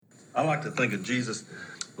I like to think of Jesus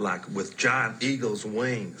like with giant eagle's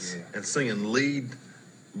wings and singing lead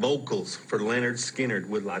vocals for Leonard Skinner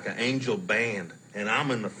with like an angel band. And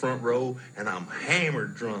I'm in the front row and I'm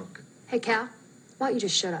hammered drunk. Hey, Cal, why don't you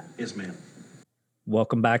just shut up? Yes, ma'am.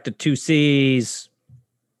 Welcome back to Two C's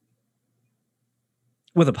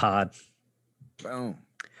with a pod. Boom.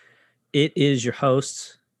 It is your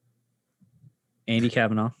hosts, Andy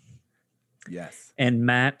Kavanaugh. Yes. And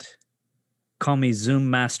Matt, call me Zoom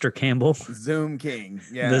Master Campbell. Zoom King.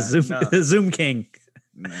 Yeah. The Zoom King.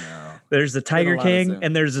 No. There's the Tiger King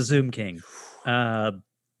and there's the Zoom King. A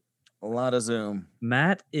lot of Zoom.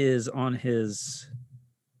 Matt is on his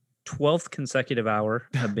 12th consecutive hour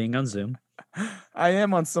of being on Zoom. I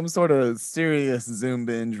am on some sort of serious Zoom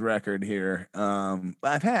binge record here.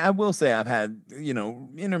 I will say I've had,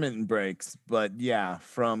 intermittent breaks, but yeah,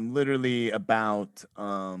 from literally about,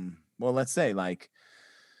 let's say like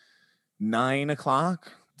 9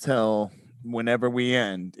 o'clock till whenever we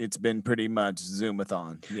end, it's been pretty much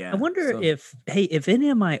Zoomathon. Yeah. I wonder if any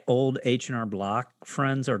of my old H&R Block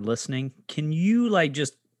friends are listening, can you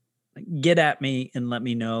just get at me and let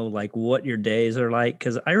me know what your days are like?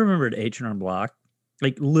 Because I remember at H&R Block,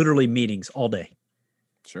 literally meetings all day.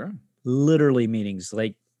 Sure. Literally meetings,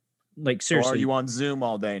 like seriously. Or are you on Zoom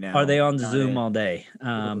all day now? Are they on Zoom all day?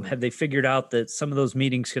 Have they figured out that some of those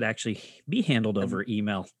meetings could actually be handled over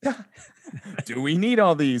email? Do we need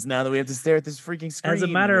all these now that we have to stare at this freaking screen? As a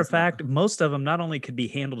matter of fact, most of them not only could be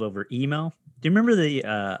handled over email. Do you remember the,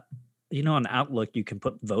 on Outlook, you can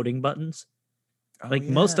put voting buttons?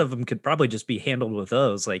 Most of them could probably just be handled with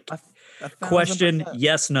those. Question,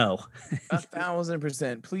 yes, no.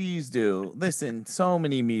 1,000%. Please do. Listen, so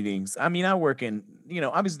many meetings. I mean, I work in,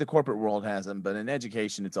 obviously the corporate world has them, but in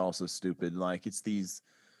education, it's also stupid. It's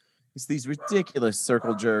these ridiculous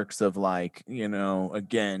circle jerks of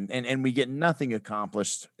again, and we get nothing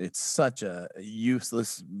accomplished. It's such a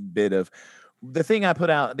useless bit of. The thing I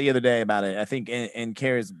put out the other day about it, I think, and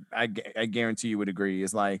Cares, I guarantee you would agree,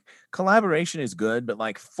 is collaboration is good,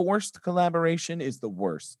 but forced collaboration is the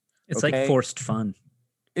worst. It's like forced fun.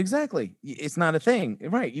 Exactly. It's not a thing,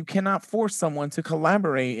 right? You cannot force someone to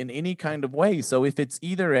collaborate in any kind of way. So if it's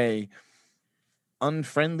either a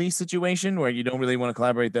unfriendly situation where you don't really want to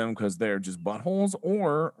collaborate them because they're just buttholes,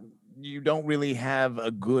 or you don't really have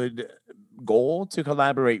a good goal to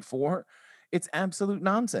collaborate for, it's absolute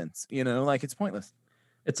nonsense, it's pointless.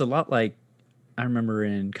 It's a lot like I remember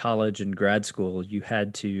in college and grad school, you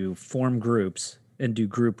had to form groups and do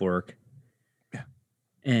group work. Yeah.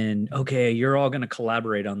 And okay, you're all going to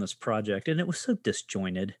collaborate on this project. And it was so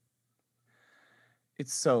disjointed.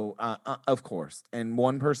 It's so, of course. And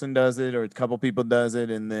one person does it or a couple people does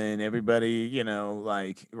it. And then everybody,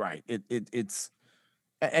 right. It's,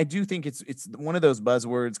 I do think it's one of those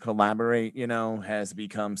buzzwords, collaborate, has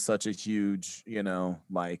become such a huge,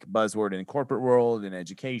 buzzword in corporate world and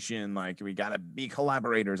education. We got to be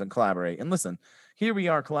collaborators and collaborate. And listen, here we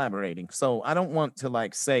are collaborating. So I don't want to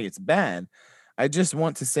say it's bad. I just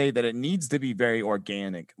want to say that it needs to be very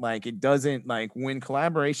organic. It doesn't when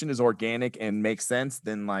collaboration is organic and makes sense,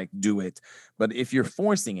 then do it. But if you're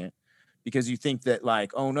forcing it, because you think that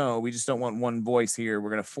oh no, we just don't want one voice here.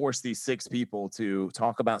 We're going to force these 6 people to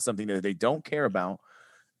talk about something that they don't care about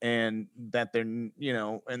and that they're,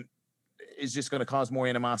 and is just going to cause more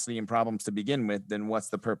animosity and problems to begin with, then what's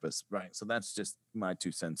the purpose? Right. So that's just my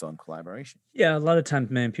 2 cents on collaboration. Yeah. A lot of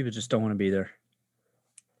times, man, people just don't want to be there.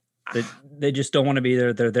 They just don't want to be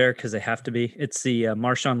there. They're there because they have to be. It's the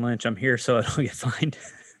Marshawn Lynch. I'm here so I don't get fined.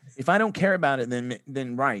 If I don't care about it,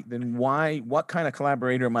 then right. Then why? What kind of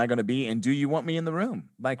collaborator am I going to be? And do you want me in the room?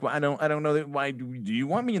 I don't know that. Why do you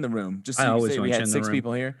want me in the room? Just so I you always say want we you had in the 6 room.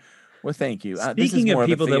 people here. Well, thank you. Speaking of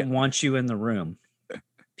people that want you in the room,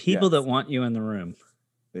 that want you in the room,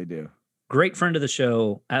 they do. Great friend of the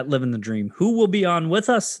show at Living the Dream, who will be on with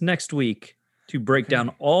us next week to break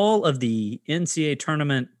down all of the NCAA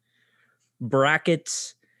tournament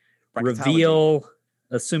brackets, reveal,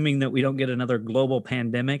 assuming that we don't get another global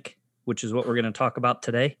pandemic, which is what we're going to talk about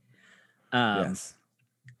today. Yes.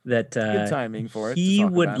 That good timing for it. He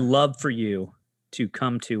would love for you to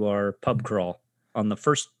come to our pub crawl on the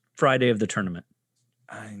first Friday of the tournament.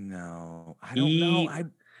 I know. I don't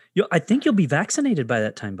know. I think you'll be vaccinated by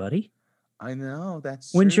that time, buddy. I know.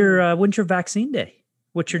 That's when's true. When's your vaccine day?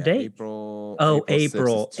 What's your date? April. Oh,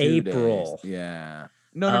 April. April. Yeah.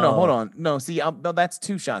 No. Hold on. No, see, no, that's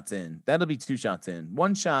 2 shots in. That'll be 2 shots in.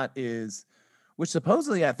 1 shot is, which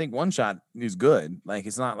supposedly I think 1 shot is good.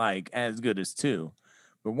 It's not as good as 2,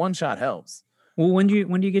 but 1 shot helps. Well, when do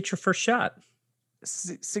you get your first shot?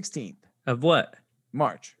 16th of what?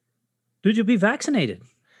 March. Dude, you'll be vaccinated.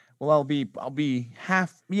 Well, I'll be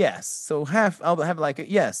half yes. So half I'll have like a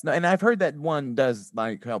yes. No, and I've heard that one does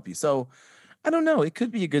like help you. So I don't know. It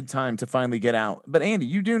could be a good time to finally get out. But Andy,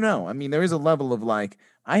 you do know. I mean, there is a level of like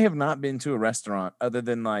I have not been to a restaurant other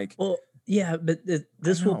than like Well, yeah, but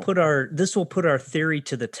this will know. put our theory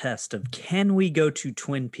to the test of can we go to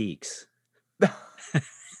Twin Peaks? Can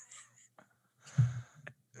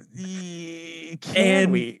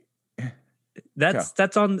And we?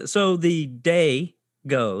 That's on. So the day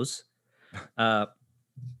goes.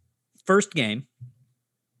 First game,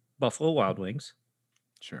 Buffalo Wild Wings.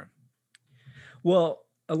 Sure. Well,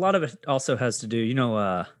 a lot of it also has to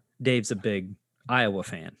do. Dave's a big Iowa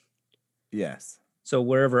fan. Yes. So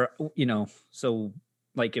wherever so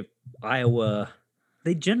like if Iowa,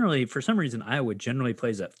 they generally for some reason Iowa generally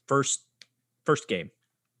plays that first game.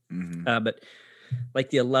 Mm-hmm. But like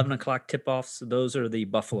the 11 o'clock tip-offs, those are the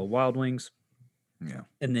Buffalo Wild Wings. Yeah.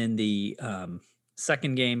 And then the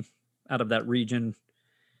second game out of that region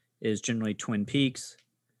is generally Twin Peaks.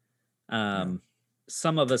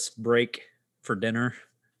 Some of us break for dinner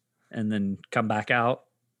and then come back out.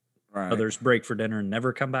 Right. Others break for dinner and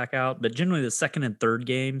never come back out. But generally the second and third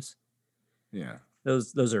games, Yeah.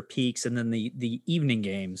 those are Peaks. And then the evening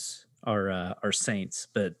games are Saints.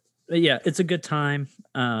 But yeah, it's a good time.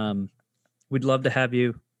 We'd love to have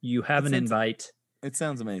you. You have an invite. It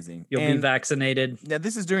sounds amazing. You'll be vaccinated. Now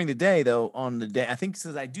this is during the day, though. On the day, I think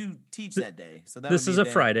since I do teach that day, so this is a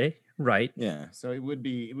Friday, right? Yeah, so it would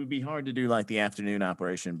be hard to do like the afternoon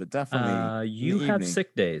operation, but definitely you have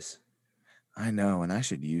sick days. I know, and I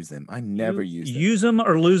should use them. I never use them. Use them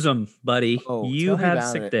or lose them, buddy. Oh, you have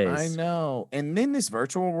sick days. I know. And in this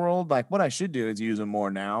virtual world, like what I should do is use them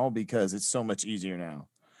more now because it's so much easier now.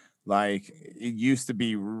 Like it used to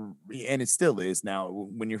be, and it still is now.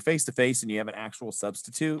 When you're face to face and you have an actual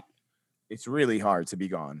substitute, it's really hard to be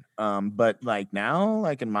gone. But like now,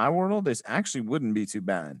 like in my world, this actually wouldn't be too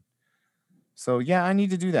bad. So yeah, I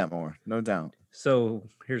need to do that more, no doubt. So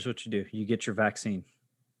here's what you do: you get your vaccine.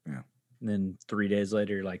 Yeah. And then 3 days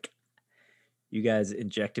later, you're like, "You guys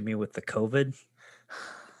injected me with the COVID."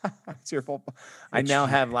 It's your fault. I now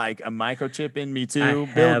have like a microchip in me too.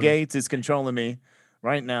 Bill Gates is controlling me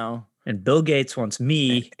right now. And Bill Gates wants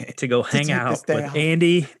me to go hang out with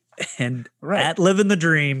Andy and at Living the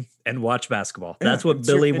Dream and watch basketball. That's what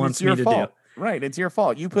Billy wants me to do. Right. It's your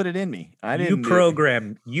fault. You put it in me. I didn't.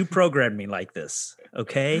 You programmed me like this.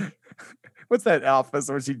 Okay. What's that Office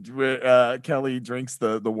where Kelly drinks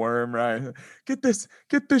the worm, right? Get this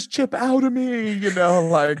chip out of me,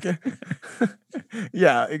 like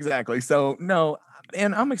yeah, exactly. So no,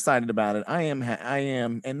 and I'm excited about it. I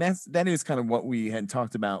am, and that is kind of what we had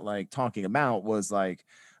talked about, was like,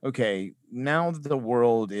 okay, now the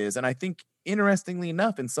world is, and I think interestingly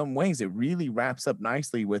enough, in some ways, it really wraps up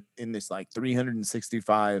nicely within this like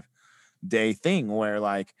 365 day thing where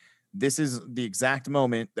like this is the exact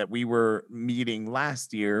moment that we were meeting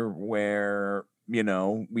last year where,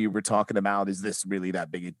 we were talking about, is this really that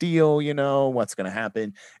big a deal? What's going to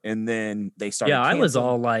happen? And then they started. Yeah, I was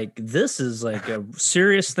all like, this is like a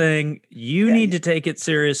serious thing. You need to take it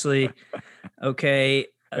seriously. Okay.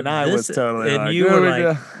 And I was totally and you were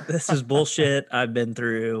like, this is bullshit. I've been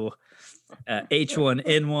through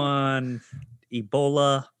H1N1,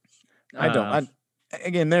 Ebola.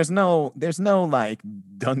 Again, there's no like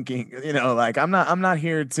dunking, like I'm not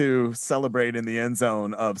here to celebrate in the end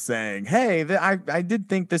zone of saying, hey, I did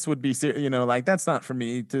think this would be serious, like that's not for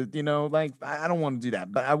me to, like I don't want to do that.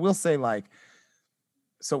 But I will say, like,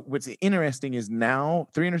 so what's interesting is now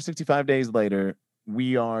 365 days later,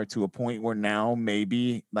 we are to a point where now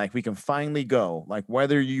maybe like we can finally go, like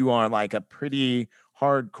whether you are like a pretty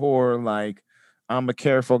hardcore, like I'm a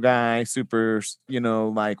careful guy, super,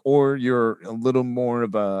 or you're a little more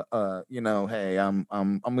of a, hey, I'm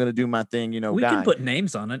going to do my thing, We can put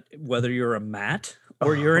names on it, whether you're a Matt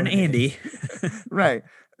or you're an Andy. Right.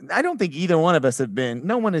 I don't think either one of us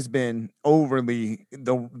no one has been overly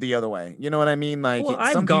the other way. You know what I mean? Like, well,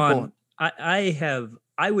 I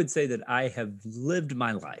would say that I have lived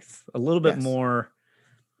my life a little bit more.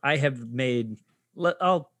 I have made,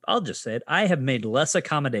 I'll just say it. I have made less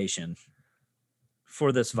accommodation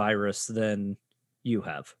for this virus than you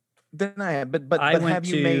have. Then I have, but have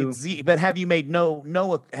you made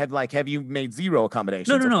zero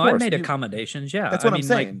accommodations? No. I made accommodations. Yeah, that's what I'm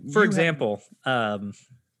saying. Like, for example, one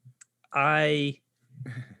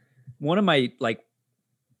of my like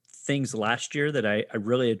things last year that I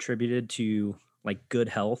really attributed to like good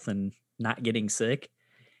health and not getting sick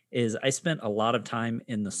is I spent a lot of time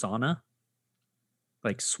in the sauna,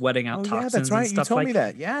 like sweating out toxins. That's right. And stuff you told me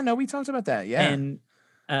that. Yeah, no, we talked about that. Yeah, and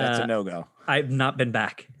that's a no-go. I've not been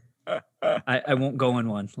back. I won't go in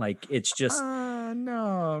one. Like it's just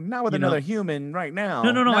No, not with you know- another human right now.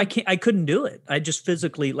 no. Not- I can't. I couldn't do it. I just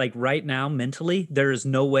physically, like right now, mentally, there is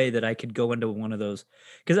no way that I could go into one of those.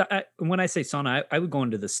 Because when I say sauna, I would go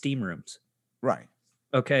into the steam rooms. Right.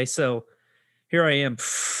 Okay, so here I am.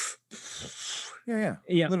 Yeah.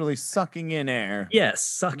 Yeah. Literally sucking in air. Yes,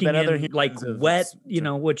 sucking That other in like humans have wet, s-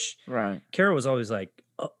 which Right. Kara was always like,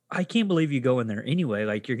 oh, I can't believe you go in there anyway.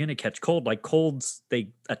 Like you're gonna catch cold. Like colds, they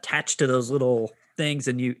attach to those little things,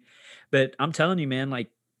 but I'm telling you, man, like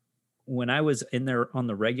when I was in there on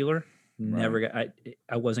the regular, never got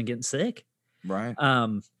I wasn't getting sick. Right.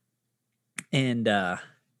 And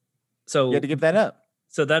You had to give that up.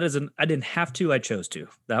 so that is I didn't have to, I chose to.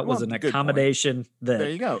 That was Well, an good point. accommodation There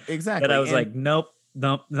you go. Exactly. that I was And- like, nope,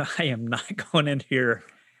 I am not going in here.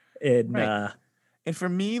 And Right. And for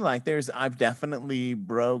me, like I've definitely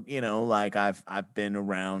broke, like I've been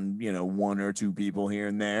around, one or two people here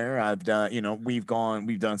and there. I've done, we've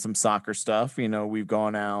done some soccer stuff, we've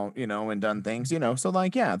gone out, and done things, so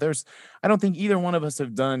like, yeah, I don't think either one of us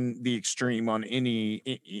have done the extreme on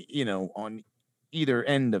on either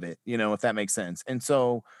end of it, if that makes sense. And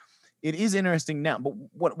so it is interesting now,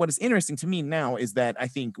 but what is interesting to me now is that I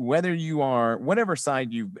think whether you are, whatever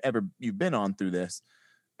side you've been on through this,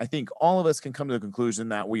 I think all of us can come to the conclusion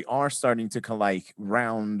that we are starting to like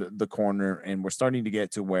round the corner and we're starting to get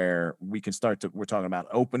to where we can we're talking about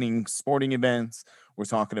opening sporting events. We're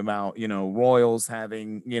talking about, Royals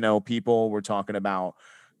having, people. We're talking about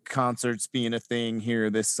concerts being a thing here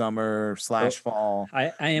this summer / fall.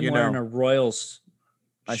 I am you wearing know. a Royals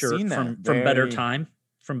I've shirt seen that. from Better Very- Time.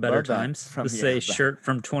 From Better Love that. Times. From- This is yeah, a that- shirt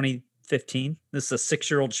from 2015. This is a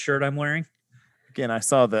 6-year-old shirt I'm wearing. Again, I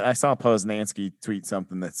saw Poznansky tweet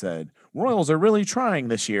something that said Royals are really trying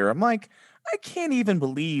this year. I'm like, I can't even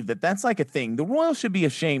believe that that's like a thing. The Royals should be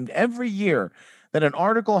ashamed every year that an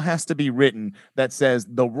article has to be written that says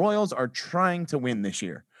the Royals are trying to win this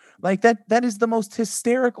year. Like that is the most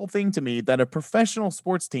hysterical thing to me, that a professional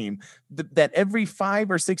sports team that every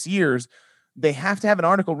 5 or 6 years they have to have an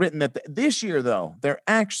article written that this year though they're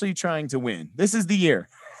actually trying to win. This is the year.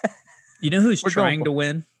 You know who's We're going trying for- to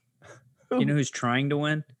win? Who? You know who's trying to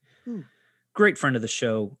win? Who? Great friend of the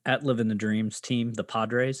show at Living the Dreams team, the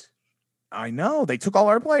Padres. I know they took all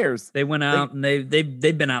our players. They went out and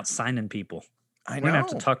they've been out signing people. I know. We're gonna have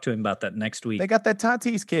to talk to him about that next week. They got that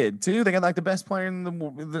Tatis kid too. They got like the best player in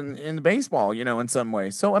the baseball, in some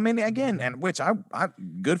ways. So I mean, again, and which I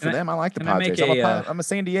good for Can I- them. I like the can I make Padres. a, I'm a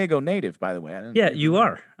San Diego native, by the way. I didn't- Yeah, you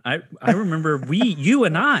are. I remember you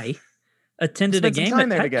and I attended a Spent some game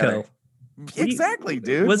time at there together. Petco. Exactly,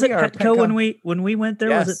 dude. Was it We are Petco when we went there?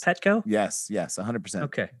 Was Yes. it Petco? Yes, 100%.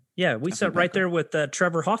 Okay. Yeah, we I sat think right Petco. there with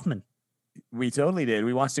Trevor Hoffman. We totally did.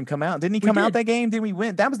 We watched him come out. Didn't he We come out did. that game? Did we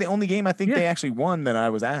win? That was the only game I think Yeah. they actually won that I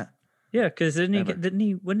was at. Yeah, because Ever.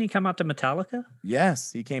 wouldn't he come out to Metallica?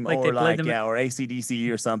 Yes, he came Like, they over played them- or ACDC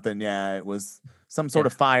or something. Yeah, it was some sort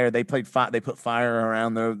of fire. They played fire. They put fire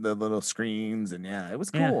around the little screens, and yeah, it was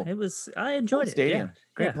cool. Yeah, it was. I enjoyed it. stadium. Yeah.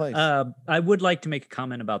 Great yeah. place. I would like to make a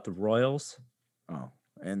comment about the Royals. Oh,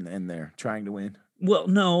 and they're trying to win. Well,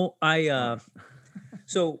 no,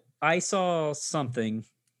 so I saw something.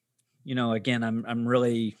 Again, I'm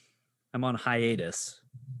on hiatus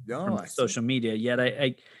Oh, from social media. Yet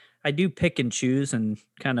I do pick and choose and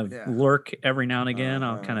kind of Yeah. lurk every now and again.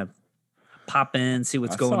 I'll kind of pop in, see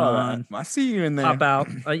what's going on, I see you in there. pop out.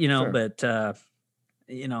 Sure. But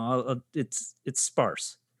it's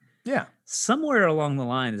sparse. Yeah. Somewhere along the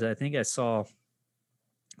lines, I think I saw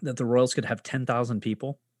that the Royals could have 10,000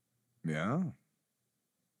 people. Yeah.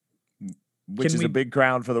 Which is we- a big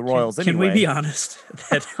crowd for the Royals Can anyway. we be honest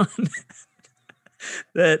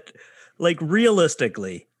that like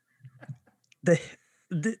realistically,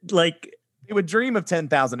 like They would dream of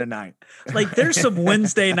 10,000 a night. there's some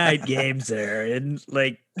Wednesday night games there in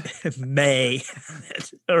like May,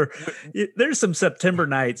 or there's some September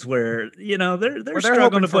nights where they're they're struggling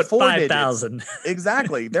hoping to for put 4 digits. 5,000.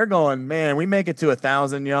 Exactly. They're going, man, we make it to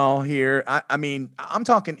 1,000, y'all here. I mean, I'm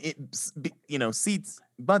talking, seats,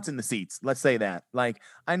 butts in the seats. Let's say that. Like,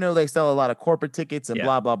 I know they sell a lot of corporate tickets and Yeah.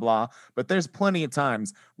 blah, blah, blah, but there's plenty of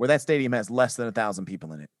times where that stadium has less than 1,000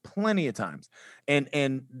 people in it. Plenty of times. And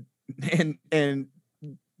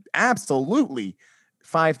absolutely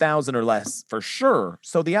 5,000 or less for sure.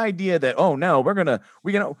 So the idea that, oh no, we're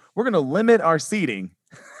gonna limit our seating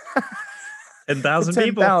 10,000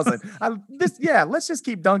 people. 10,000. Let's just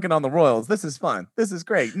keep dunking on the Royals. This is fun. This is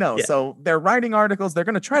great. No, Yeah. so they're writing articles. They're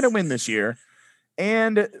going to try to win this year.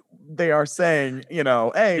 And they are saying,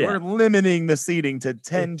 hey, Yeah. we're limiting the seating to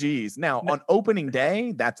 10 Gs. Now, on opening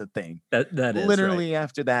day, that's a thing. That is Literally right.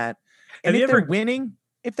 after that. Have And you if they're ever- winning,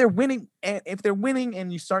 if they're winning,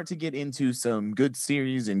 and you start to get into some good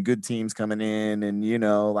series and good teams coming in, and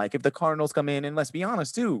like if the Cardinals come in, and let's be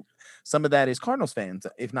honest too, some of that is Cardinals fans,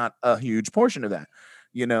 if not a huge portion of that,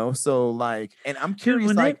 so like, and I'm curious,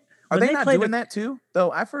 when like, are when they they not play doing the- that too?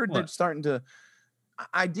 Though I've heard they're What? starting to.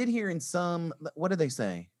 I did hear in some, what did they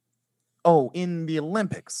say? Oh, in the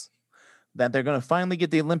Olympics, that they're going to finally get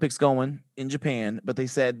the Olympics going in Japan, but they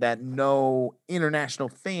said that no international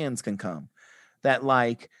fans can come, that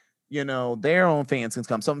like, their own fans can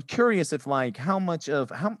come. So I'm curious if like and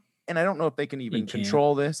I don't know if they can even can't.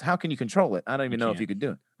 control this. How can you control it? I don't even know if can't. you could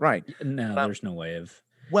do it. Right. No, But there's no way of.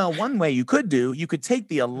 well, one way you could take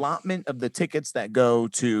the allotment of the tickets that go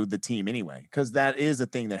to the team anyway, because that is a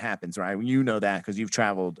thing that happens, right? You know that because you've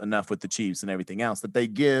traveled enough with the Chiefs and everything else, that they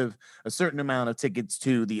give a certain amount of tickets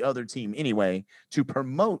to the other team anyway to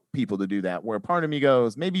promote people to do that. Where part of me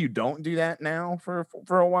goes, maybe you don't do that now for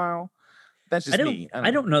a while. That's just me.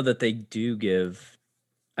 I don't know that they do give.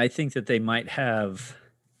 I think that they might have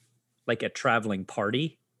like a traveling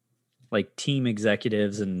party, like team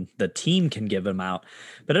executives, and the team can give them out.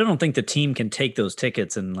 But I don't think the team can take those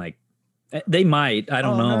tickets and like they might. I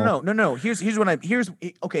don't know. No. Here's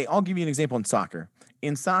okay. I'll give you an example in soccer.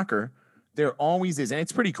 In soccer, there always is, and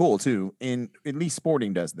it's pretty cool too. In at least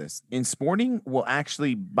Sporting does this. In Sporting, will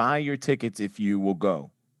actually buy your tickets if you will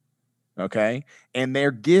go. Okay. And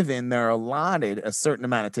they're allotted a certain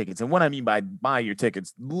amount of tickets. And what I mean by buy your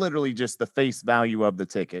tickets, literally just the face value of the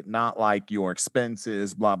ticket, not like your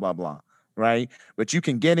expenses, blah, blah, blah. Right. But you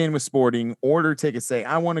can get in with Sporting, order tickets, say,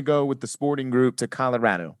 I want to go with the Sporting group to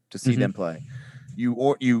Colorado to see them play.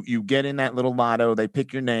 You get in that little lotto, they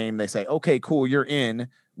pick your name, they say, okay, cool, you're in.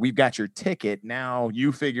 We've got your ticket. Now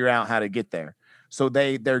you figure out how to get there. So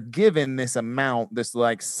they're given this amount, this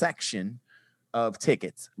like section of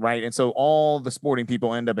tickets, right? And so all the Sporting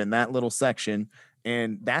people end up in that little section,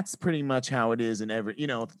 and that's pretty much how it is in every,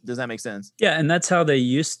 does that make sense? Yeah, and that's how they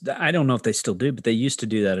I don't know if they still do, but they used to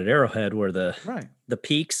do that at Arrowhead, where the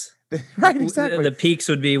peaks, right, exactly. The peaks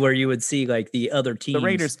would be where you would see like the other teams, the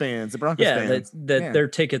Raiders fans, the Broncos fans, their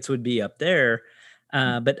tickets would be up there.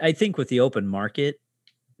 But I think with the open market,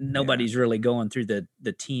 nobody's really going through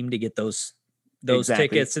the team to get those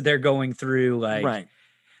tickets. They're going through like, right.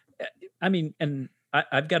 I mean, and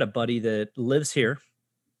I've got a buddy that lives here,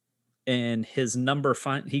 and his number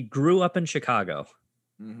he grew up in Chicago,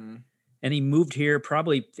 and he moved here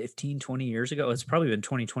probably 15, 20 years ago. It's probably been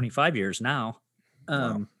 20, 25 years now.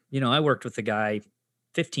 Wow. I worked with the guy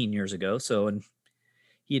 15 years ago. And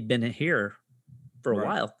he had been here for a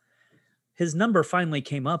while. His number finally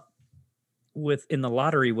came up in the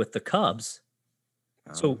lottery with the Cubs.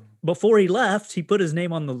 So before he left, he put his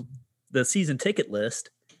name on the season ticket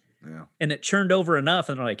list. Yeah. And it churned over enough,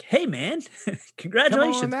 and they're like, "Hey, man,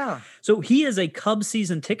 congratulations!" Now. So he is a Cubs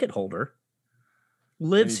season ticket holder,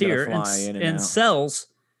 lives here, and sells.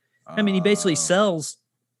 I mean, he basically sells,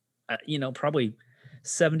 probably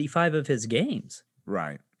 75 of his games,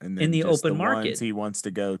 right? And then in the open market, ones he wants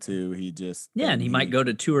to go to, he just and he might go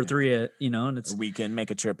to 2 or 3, and it's a weekend,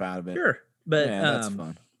 make a trip out of it. Sure, but that's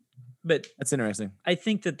fun. But that's interesting. I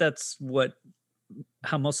think that's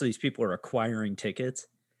how most of these people are acquiring tickets.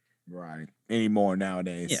 Right. Anymore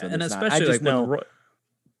nowadays. Yeah, so and especially like when the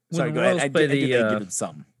Royals play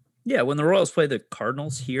when the Royals play the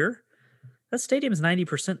Cardinals here, that stadium is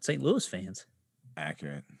 90% St. Louis fans.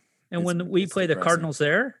 Accurate. And when we play the Cardinals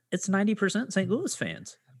there, it's 90% St. Louis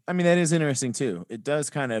fans. I mean, that is interesting too. It does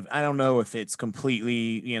kind of, I don't know if it's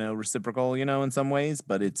completely, reciprocal, in some ways,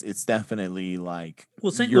 but it's definitely like.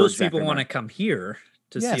 Well, St. Louis people want to come here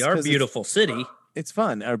to see our beautiful city. It's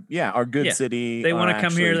fun. Our good city. They want to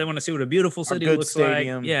come here. They want to see what a beautiful city looks like.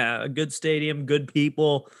 Yeah, a good stadium, good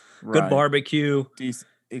people, good barbecue.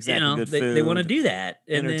 Exactly. Good food. They want to do that.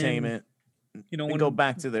 And entertainment. Then, when go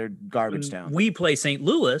back to their garbage town. We play St.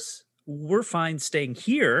 Louis. We're fine staying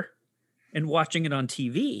here and watching it on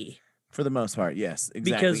TV. For the most part, yes,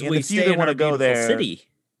 exactly. Because we stay in our beautiful city.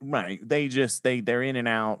 Right. They're in and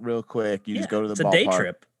out real quick. You just go to the ballpark. It's a day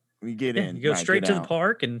trip. You get in. You go straight to the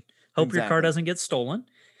park and hope your car doesn't get stolen,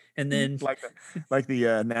 and then like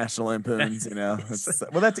the National Lampoons,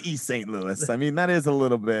 well, that's East St. Louis. I mean, that is a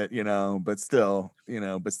little bit, but still,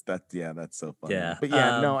 but that's so funny. Yeah,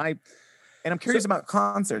 but I'm curious about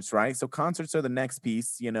concerts, right? So concerts are the next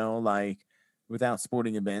piece, like without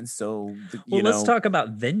sporting events. So let's talk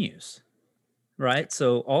about venues, right?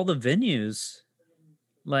 So all the venues,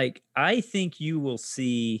 like I think you will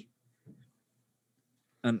see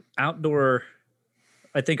an outdoor.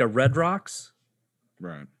 I think a Red Rocks,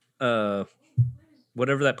 right?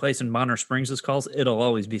 Whatever that place in Bonner Springs is called, it'll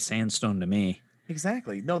always be Sandstone to me.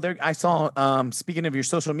 Exactly. No, I saw speaking of your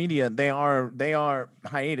social media, they are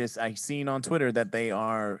hiatus. I seen on Twitter that they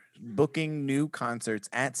are booking new concerts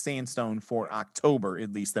at Sandstone for October,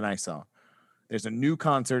 at least that I saw. There's a new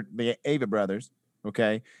concert, the Ava Brothers,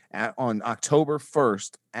 okay, on October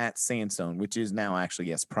 1st at Sandstone, which is now actually,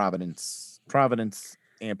 yes, Providence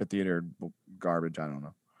Amphitheater garbage. I don't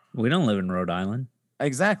know. We don't live in Rhode Island.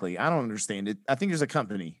 Exactly. I don't understand it. I think there's a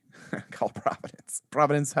company called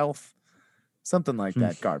Providence Health, something like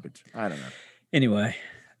that. Garbage. I don't know. Anyway,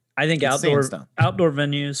 I think It's outdoor Sandstone.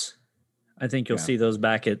 venues, I think you'll Yeah. see those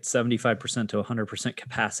back at 75% to 100%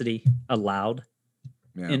 capacity allowed.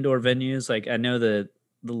 Yeah. Indoor venues, like I know the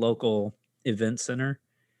local event center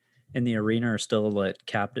and the arena are still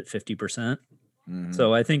capped at 50%. Mhm.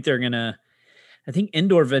 So I think I think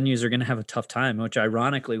indoor venues are going to have a tough time, which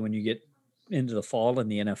ironically, when you get into the fall in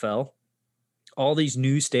the NFL, all these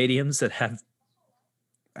new stadiums that have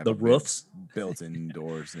Have the a big roofs built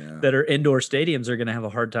indoors. Yeah. that are indoor stadiums are going to have a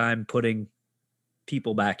hard time putting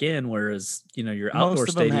people back in. Whereas, your outdoor Most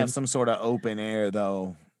of them have stadiums, some sort of open air,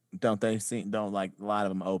 though, don't they? Don't like a lot of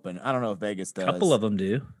them open. I don't know if Vegas a does. couple of them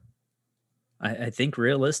do. I think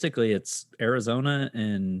realistically it's Arizona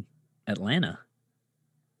and Atlanta.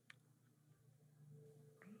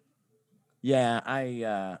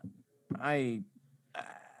 Yeah,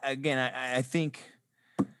 again, I think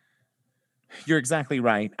you're exactly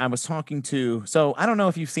right. I was talking to, so I don't know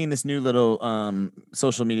if you've seen this new little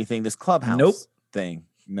social media thing, this Clubhouse Nope. thing.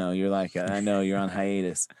 No, you're like, I know you're on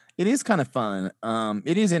hiatus. It is kind of fun.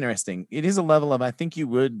 It is interesting. It is a level of, I think you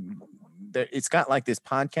would, it's got like this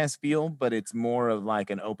podcast feel, but it's more of like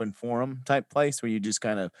an open forum type place where you just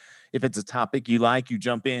kind of, if it's a topic you like, you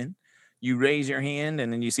jump in, you raise your hand,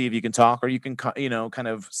 and then you see if you can talk, or you can, kind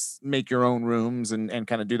of make your own rooms and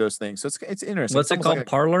kind of do those things. So it's interesting. What's It's it almost called? like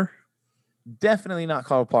Parlor? definitely not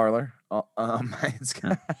called Parlor. It's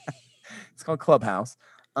called Clubhouse.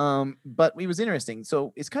 But it was interesting.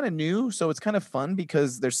 So it's kind of new. So it's kind of fun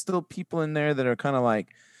because there's still people in there that are kind of like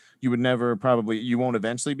you won't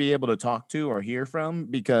eventually be able to talk to or hear from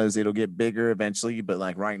because it'll get bigger eventually. But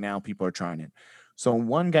like right now, people are trying it. So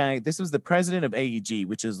one guy, this was the president of AEG,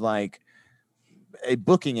 which is like a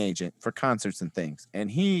booking agent for concerts and things. And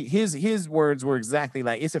his words were exactly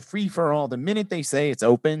like, it's a free for all. The minute they say it's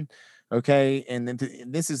open, okay, and then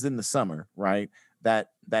this is in the summer, right? That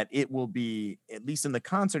it will be, at least in the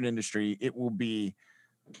concert industry, it will be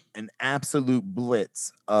an absolute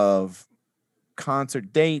blitz of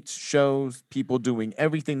concert dates, shows, people doing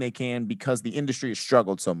everything they can because the industry has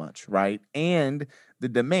struggled so much, right? And the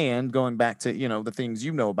demand, going back to, the things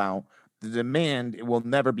about, the demand will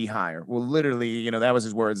never be higher. Will literally, that was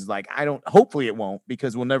his words, like, hopefully it won't,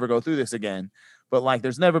 because we'll never go through this again. But like,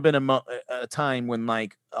 there's never been a time when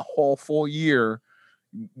like a whole full year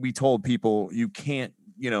we told people you can't,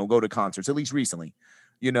 go to concerts, at least recently,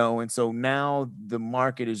 and so now the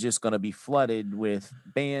market is just going to be flooded with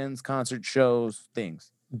bands, concert shows,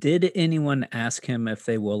 things. Did anyone ask him if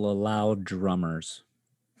they will allow drummers?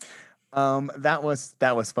 That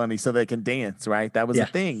was funny. So they can dance, right? That was Yeah. a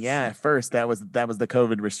thing. Yeah. At first, that was the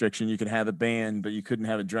COVID restriction. You could have a band, but you couldn't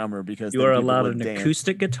have a drummer because You then are people allowed would an dance.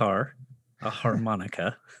 acoustic guitar, a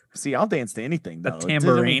harmonica, See, I'll dance to anything, though. a It doesn't-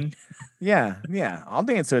 tambourine. Yeah. I'll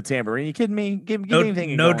dance to a tambourine. You kidding me? Give No,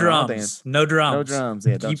 anything. no going, I'll drums. dance. No drums. No drums.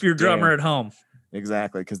 Yeah. don't Keep you your drummer dare. at home.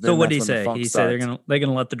 Exactly. Because So what did he that's when the say? funk He said starts. they're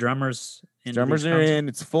gonna let the drummers in. Drummers are in.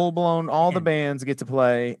 It's full blown. All the bands get to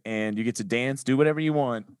play, and you get to dance, do whatever you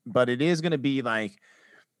want. But it is going to be like,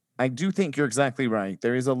 I do think you're exactly right.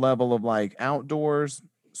 There is a level of like outdoors.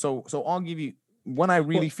 So I'll give you one I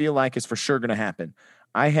really feel like is for sure going to happen.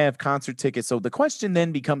 I have concert tickets. So the question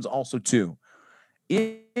then becomes also too,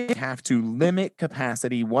 if they have to limit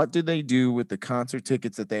capacity, what do they do with the concert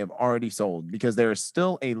tickets that they have already sold? Because there is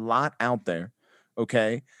still a lot out there,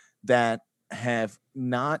 okay, that have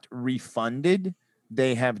not refunded.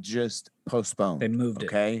 They have just postponed. They moved it.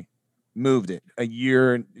 Okay. Moved it a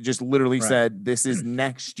year, just literally Right. said this is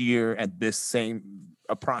next year at this same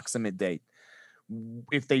approximate date.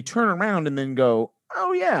 If they turn around and then go,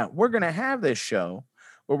 oh yeah, we're going to have this show,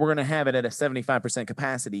 but we're going to have it at a 75%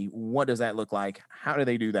 capacity. What does that look like? How do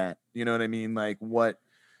they do that? You know what I mean? Like what?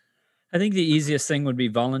 I think the easiest thing would be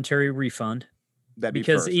voluntary refund. That'd be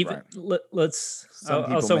Because first, even right. let's Some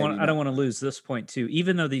people also maybe I don't not. want to lose this point too.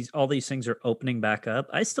 Even though all these things are opening back up,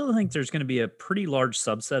 I still think there's going to be a pretty large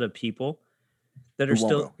subset of people that Who are won't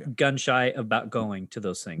still go, yeah. gun shy about going to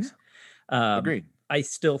those things. Agreed. I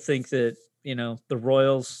still think that the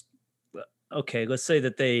Royals. Okay, let's say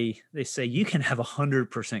that they say you can have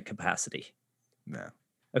 100% capacity. No.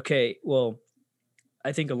 Okay, well,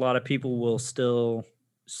 I think a lot of people will still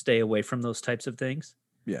stay away from those types of things.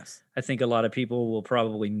 Yes. I think a lot of people will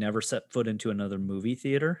probably never set foot into another movie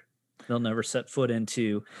theater. They'll never set foot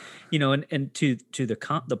into, and to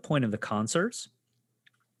the point of the concerts.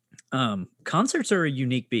 Concerts are a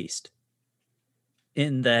unique beast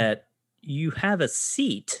in that you have a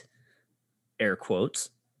seat, air quotes,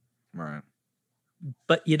 Right.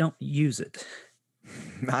 but you don't use it.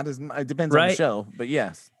 Not as it depends on the Right? show, but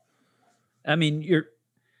yes. I mean,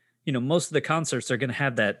 most of the concerts are going to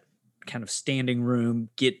have that kind of standing room,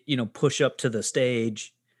 push up to the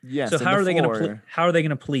stage. Yes. So and how the are they going to floor- how are they going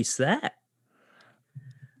to police that?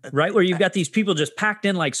 Right, where you've got these people just packed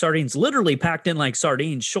in like sardines, literally packed in like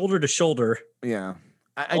sardines, shoulder to shoulder, Yeah.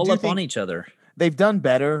 I all do up think on each other. they've done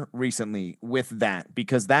better recently with that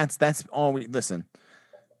because that's all we listen.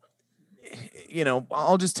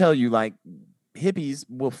 I'll just tell you, like, hippies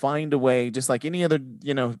will find a way, just like any other,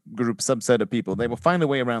 group subset of people, they will find a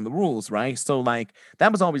way around the rules, right? So like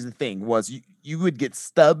that was always the thing was you would get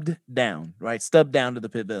stubbed down, right? Stubbed down to the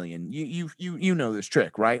pavilion. You know this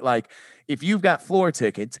trick, right? Like if you've got floor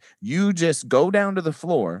tickets, you just go down to the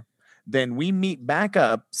floor, then we meet back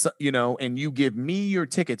up, and you give me your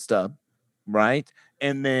ticket stub, right?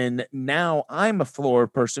 And then now I'm a floor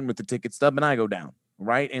person with the ticket stub and I go down.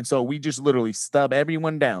 Right. And so we just literally stub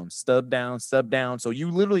everyone down, stub down, stub down. So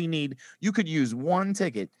you could use one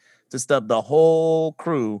ticket to stub the whole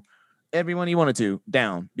crew, everyone you wanted to,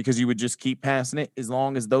 down, because you would just keep passing it as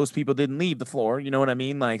long as those people didn't leave the floor. You know what I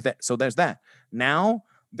mean? Like that. So there's that. Now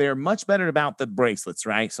they're much better about the bracelets,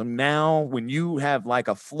 right? So now when you have like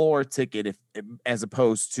a floor ticket, as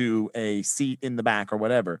opposed to a seat in the back or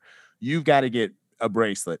whatever, you've got to get a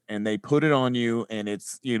bracelet and they put it on you. And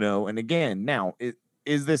it's, and again, now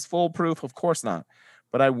is this foolproof? Of course not.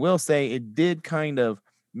 But I will say it did kind of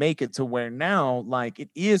make it to where now, like, it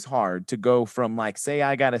is hard to go from, like, say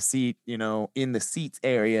I got a seat, in the seats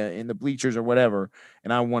area, in the bleachers or whatever,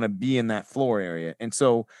 and I want to be in that floor area. And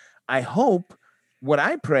so I hope, what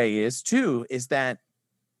I pray is that,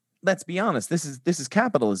 let's be honest, this is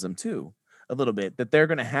capitalism too, a little bit, that they're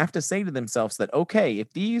going to have to say to themselves that, okay,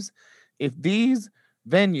 if these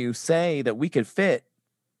venues say that we could fit,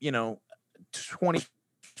 20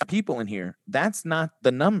 people in here, that's not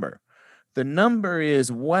the number. The number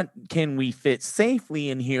is what can we fit safely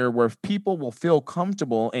in here where people will feel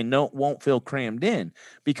comfortable and won't feel crammed in,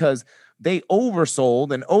 because they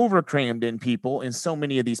oversold and overcrammed in people in so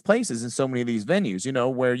many of these places, in so many of these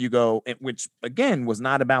venues, where you go, which again was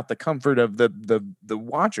not about the comfort of the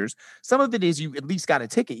watchers. Some of it is you at least got a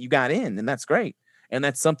ticket, you got in, and that's great. And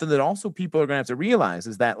that's something that also people are going to have to realize,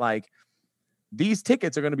 is that, like, these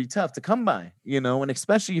tickets are going to be tough to come by, and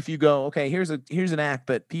especially if you go, okay, here's an act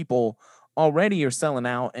that people already are selling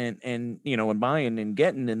out and buying and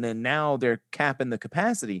getting, and then now they're capping the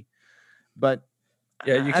capacity. But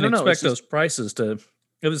yeah, you can expect those prices to.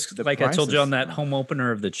 It was like prices, I told you on that home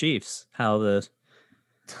opener of the Chiefs, how the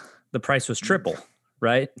price was triple,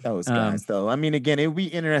 right? Those guys, though. I mean, again, it would be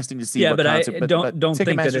interesting to see. Yeah, what but concert, I don't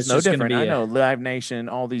think that it's no just different. I know Live Nation,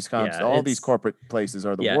 all these all these corporate places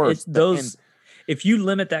are the worst. If you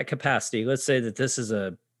limit that capacity, let's say that this is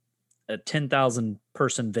a 10,000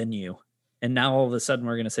 person venue, and now all of a sudden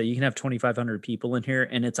we're going to say you can have 2,500 people in here,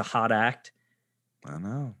 and it's a hot act. I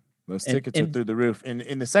know. Those tickets are through the roof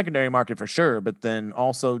in the secondary market for sure, but then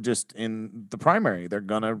also just in the primary, they're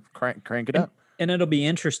going to crank it up. And it'll be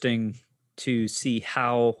interesting to see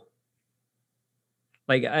how,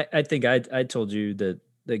 like, I think I told you that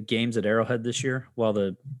the games at Arrowhead this year, while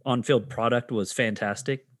the on-field product was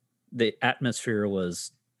fantastic, the atmosphere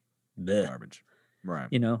was garbage. Right.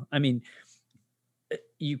 I mean,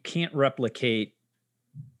 you can't replicate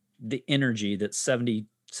the energy that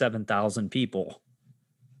 77,000 people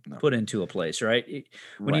put into a place, right?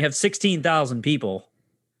 When you have 16,000 people,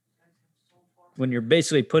 when you're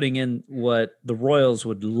basically putting in what the Royals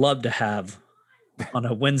would love to have on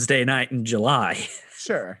a Wednesday night in July.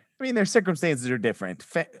 Sure. I mean, their circumstances are different.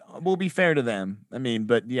 We'll be fair to them. I mean,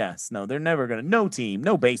 but yes, no, they're never going to,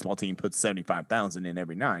 no baseball team puts 75,000 in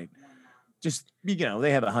every night. Just,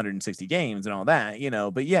 they have 160 games and all that,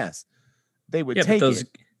 but yes, they would take it.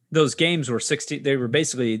 Those games were 60. They were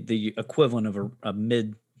basically the equivalent of a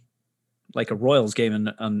mid, like a Royals game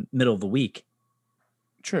in middle of the week.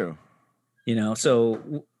 True.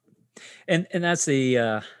 So, and that's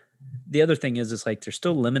the other thing is, it's like, they're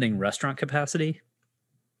still limiting restaurant capacity,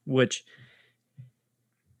 which,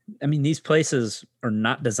 I mean, these places are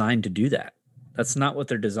not designed to do that. That's not what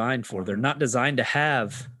they're designed for. They're not designed to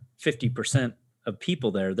have 50% of people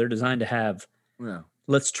there. They're designed to have,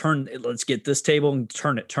 let's get this table and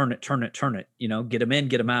turn it, get them in,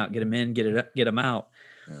 get them out, get them in, get them out.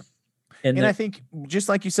 Yeah. And I think just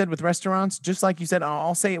like you said with restaurants, just like you said,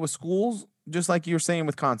 I'll say it with schools, just like you're saying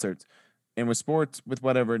with concerts and with sports, with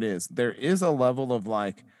whatever it is, there is a level of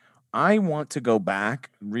like, I want to go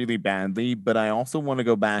back really badly, but I also want to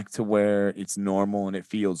go back to where it's normal and it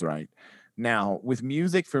feels right. Now, with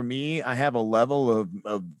music, for me, I have a level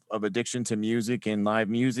of addiction to music and live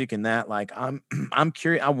music, and that like I'm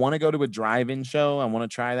curious. I want to go to a drive-in show. I want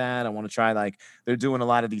to try that. I want to try like they're doing a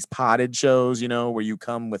lot of these potted shows, where you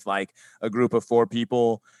come with like a group of 4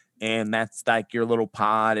 people, and that's like your little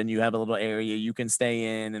pod, and you have a little area you can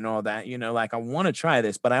stay in and all that. Like I want to try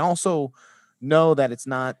this, but I also know that it's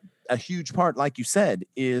not a huge part, like you said,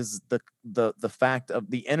 is the fact of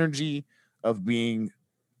the energy of being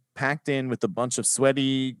packed in with a bunch of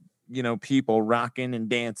sweaty, people rocking and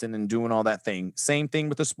dancing and doing all that thing. Same thing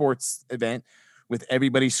with a sports event with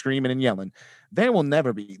everybody screaming and yelling. There will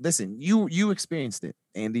never be. Listen, you experienced it,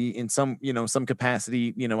 Andy, in some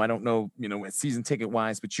capacity. I don't know, season ticket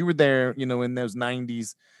wise, but you were there, in those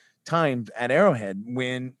 90s times at Arrowhead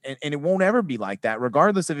when, and it won't ever be like that,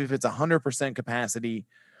 regardless of if it's 100% capacity.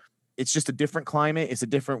 It's just a different climate. It's a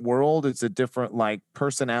different world. It's a different like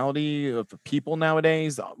personality of people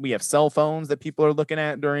nowadays. We have cell phones that people are looking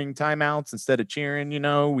at during timeouts instead of cheering.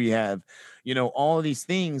 We have, all of these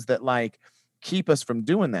things that like keep us from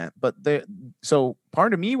doing that. But so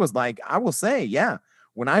part of me was like, I will say, yeah,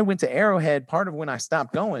 when I went to Arrowhead, part of when I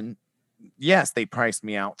stopped going, yes, they priced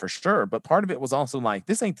me out for sure. But part of it was also like,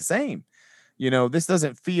 this ain't the same. This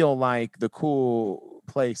doesn't feel like the cool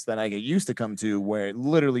place that I get used to come to, where it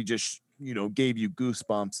literally just, gave you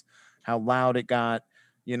goosebumps, how loud it got,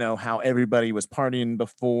 how everybody was partying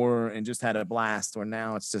before and just had a blast, or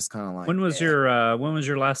now it's just kind of like, when was your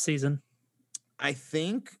last season? I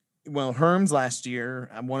think, Herm's last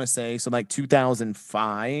year, I want to say, so like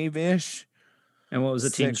 2005-ish. And what was the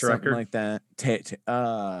team's record? Like that.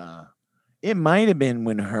 It might have been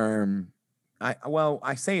when Herm, I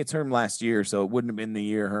say it's Herm last year, so it wouldn't have been the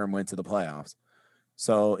year Herm went to the playoffs.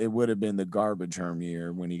 So it would have been the garbage Herm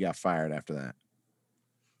year when he got fired after that.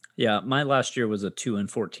 Yeah, my last year was a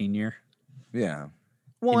 2-14 year. Yeah.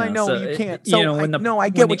 Well, I know so you can't. I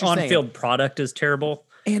get what you're saying. On-field product is terrible,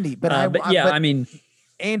 Andy. But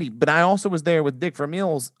Andy. But I also was there with Dick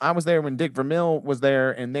Vermeil's. I was there when Dick Vermeil was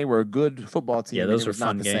there, and they were a good football team. Yeah, those were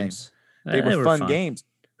fun games. They were fun games.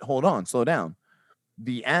 Hold on, slow down.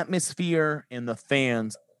 The atmosphere and the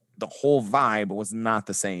fans, the whole vibe was not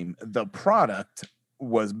the same. The product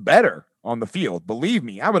was better on the field. Believe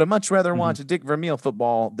me, I would have much rather watch a Dick Vermeil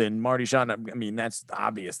football than Marty Shaw. I mean, that's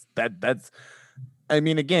obvious.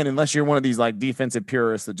 Again, unless you're one of these like defensive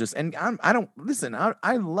purists that just, and I don't listen.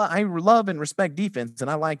 I love and respect defense, and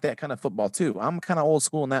I like that kind of football too. I'm kind of old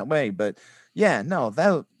school in that way, but yeah, no,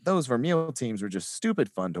 those Vermeil teams were just stupid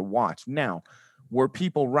fun to watch. Now, were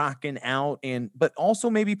people rocking out, but also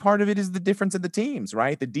maybe part of it is the difference of the teams,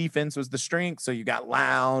 right? The defense was the strength, so you got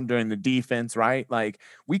loud during the defense, right? Like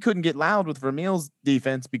we couldn't get loud with Vermeil's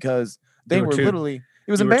defense because they were literally,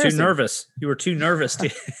 it was embarrassing. You were too nervous.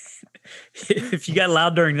 If you got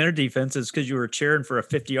loud during their defense, it's because you were cheering for a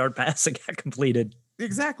 50-yard pass that got completed.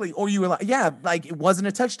 Exactly. Or you were like, yeah, like it wasn't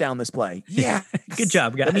a touchdown this play. Yeah. Good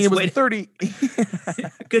job, guys. I mean, it was 30.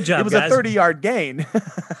 Good job, guys. It was a 30-yard gain.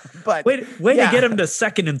 But way to get him to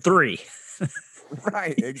 2nd and 3.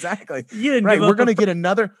 Right, exactly. You didn't we're going to get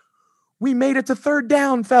another. We made it to 3rd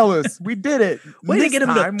down, fellas. We did it. Way to get him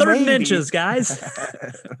to 3rd and inches, guys.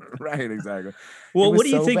 Right, exactly. Well, what do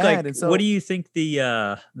you think? What do you think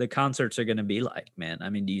the concerts are going to be like, man?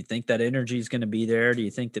 I mean, do you think that energy is going to be there? Do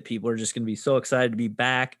you think that people are just going to be so excited to be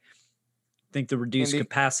back? Think the reduced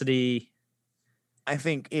capacity? I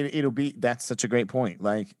think it'll be. That's such a great point.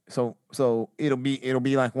 Like, so it'll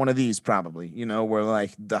be like one of these probably. Where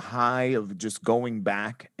like the high of just going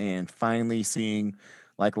back and finally seeing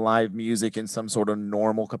like live music in some sort of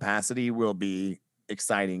normal capacity will be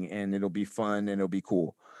exciting, and it'll be fun, and it'll be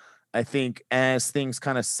cool. I think as things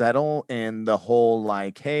kind of settle and the whole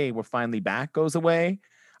like, hey, we're finally back goes away,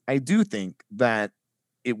 I do think that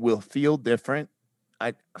it will feel different.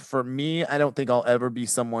 For me, I don't think I'll ever be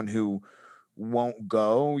someone who won't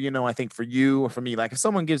go. I think for you or for me, like if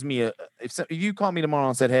someone gives me if you call me tomorrow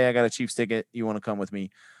and said, hey, I got a Chiefs ticket, you want to come with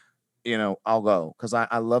me? I'll go because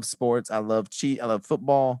I love sports. I love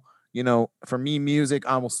football. For me, music,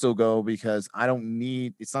 I will still go because I don't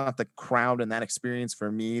need, it's not the crowd and that experience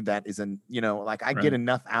for me that isn't, I get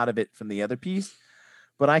enough out of it from the other piece,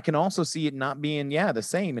 but I can also see it not being, the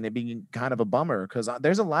same, and it being kind of a bummer because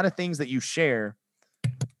there's a lot of things that you share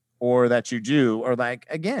or that you do, or like,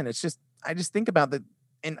 again, it's just, I just think about that.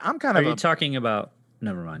 And I'm kind of, you talking about,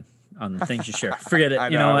 never mind. on the things you share. Forget it. I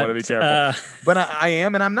You know, know I what? wanna be careful. But I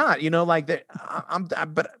am and I'm not, like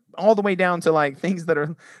but all the way down to like things that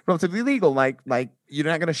are relatively legal, like you're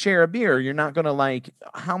not gonna share a beer. You're not gonna like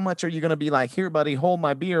how much are you gonna be like, here, buddy, hold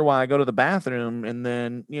my beer while I go to the bathroom and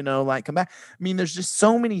then, like come back. I mean, there's just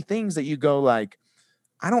so many things that you go like,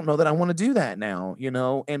 I don't know that I want to do that now,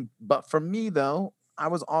 but for me though, I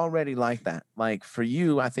was already like that. Like for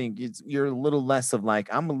you, I think you're a little less of like,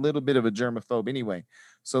 I'm a little bit of a germaphobe anyway.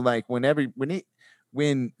 So like when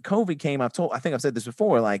COVID came, I think I've said this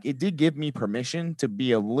before, like it did give me permission to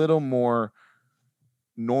be a little more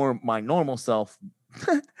my normal self.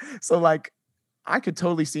 So like I could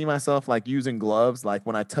totally see myself like using gloves, like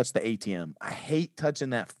when I touch the ATM. I hate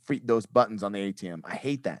touching those buttons on the ATM. I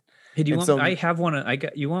hate that. Hey, do you And want? so I have one.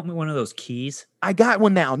 You want me one of those keys? I got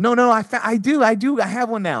one now. No, I do. I have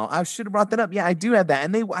one now. I should have brought that up. Yeah, I do have that.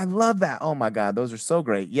 And I love that. Oh my God, those are so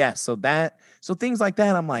great. Yes. So things like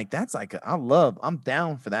that, I'm like, that's like, I'm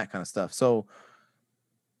down for that kind of stuff. So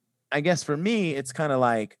I guess for me, it's kind of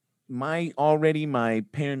like my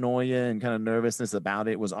paranoia and kind of nervousness about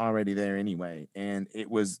it was already there anyway. And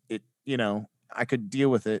I could deal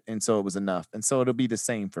with it. And so it was enough. And so it'll be the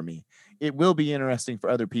same for me. It will be interesting for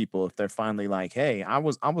other people if they're finally like, hey, I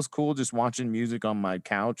was cool just watching music on my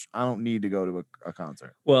couch. I don't need to go to a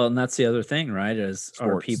concert. Well, and that's the other thing, right? Are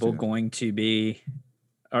Sports, people too. going to be?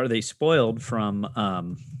 Are they spoiled from?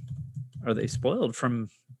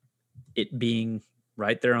 It being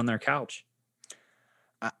right there on their couch?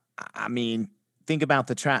 I mean, think about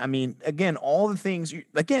again, all the things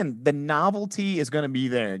the novelty is going to be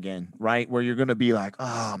there again, right? Where you're going to be like,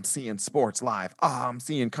 oh, I'm seeing sports live. Oh, I'm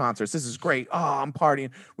seeing concerts. This is great. Oh, I'm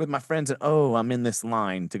partying with my friends. And oh, I'm in this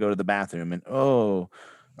line to go to the bathroom. And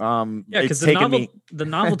Yeah, because the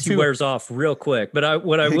novelty to- wears off real quick. But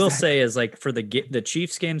what I will Exactly. say is like for the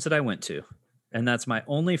Chiefs games that I went to, and that's my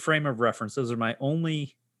only frame of reference. Those are my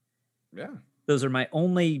only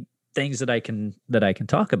things that I can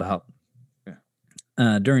talk about.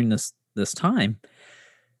 During this time,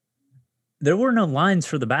 there were no lines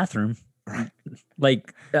for the bathroom. Right.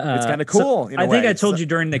 Like it's kind of cool. I think I told you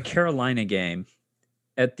during the Carolina game,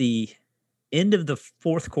 at the end of the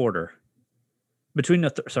fourth quarter, between the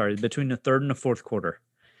third and the fourth quarter,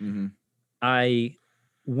 I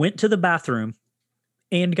went to the bathroom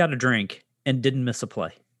and got a drink and didn't miss a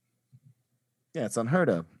play. Yeah, it's unheard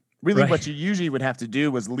of. Really, Right. what you usually would have to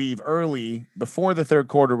do was leave early before the third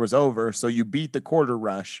quarter was over, so you beat the quarter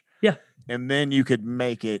rush. Yeah. And then you could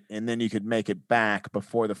make it, back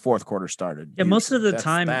before the fourth quarter started. Yeah, most of the That's-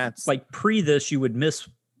 time, that's like pre this, you would miss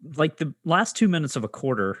like the last 2 minutes of a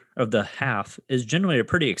quarter of the half is generally a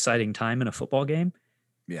pretty exciting time in a football game,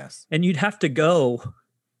 yes, and you'd have to go.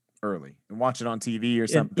 early and watch it on TV or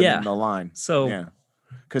something yeah. in the line. So Yeah,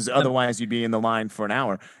 because otherwise you'd be in the line for an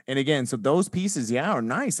hour. And again, so those pieces, are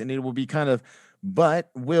nice, and it will be kind of.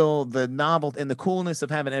 But will the novelty and the coolness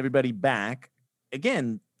of having everybody back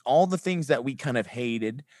again? All the things that we kind of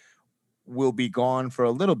hated will be gone for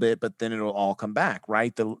a little bit, but then it'll all come back,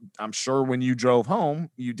 right? I'm sure when you drove home,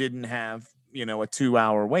 you didn't have, a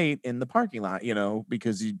 2-hour wait in the parking lot,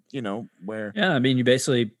 because where. Yeah, I mean,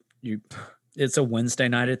 it's a Wednesday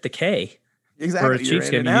night at the K Exactly. for a You're Chiefs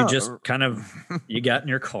in game. and You out. just kind of you got in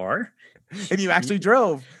your car And you actually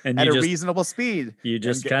drove and at you a just reasonable speed. you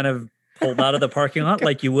just get- kind of pulled out of the parking lot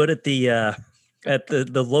like you would at the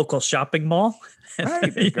local shopping mall.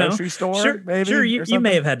 Right, the You know? grocery store, Sure, maybe. sure. or You may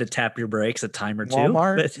something. have had to tap your brakes a time or two.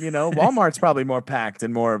 Walmart, but Walmart's probably more packed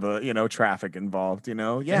and more of a, traffic involved, Yeah.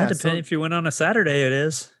 depending so- if you went on a Saturday, it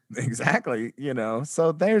is. Exactly.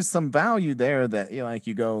 So there's some value there that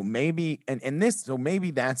you go maybe and this so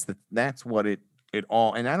maybe that's what it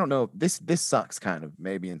all, and I don't know, this sucks kind of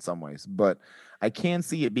maybe in some ways, but I can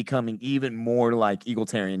see it becoming even more like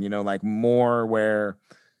egalitarian, like more where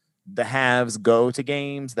the haves go to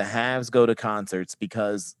games, the haves go to concerts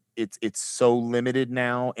because it's so limited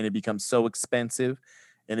now and it becomes so expensive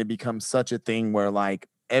and it becomes such a thing where like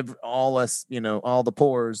all the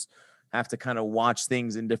poors have to kind of watch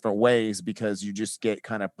things in different ways because you just get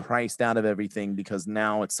kind of priced out of everything because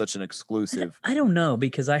now it's such an exclusive. I don't know,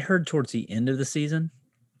 because I heard towards the end of the season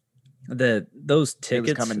that those It was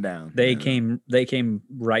tickets coming down. They Yeah. came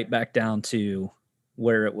right back down to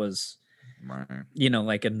where it was, Right.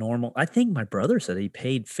 like a normal. I think my brother said he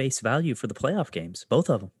paid face value for the playoff games, both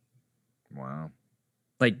of them. Wow.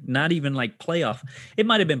 Like not even like playoff. It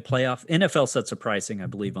might have been playoff. NFL sets a pricing, I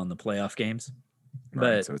believe, on the playoff games.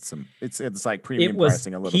 Right. But So it's like premium it was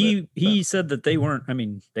pricing a little bit. he said that they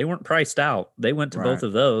weren't priced out. They went to both Right.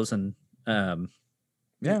 of those, and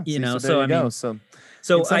Yeah. you know, so so there I you go. mean, So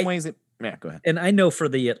so in some I ways go ahead. and I know for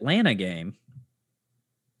the Atlanta game,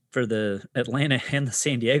 for the Atlanta and the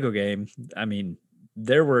San Diego game, I mean,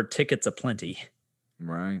 there were tickets aplenty.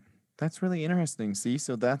 Right. That's really interesting. See,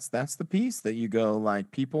 so that's the piece that you go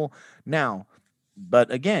like people now,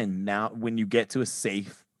 but again, now when you get to a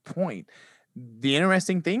safe point, the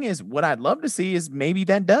interesting thing is what I'd love to see is maybe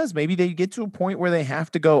maybe they get to a point where they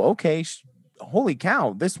have to go, okay, holy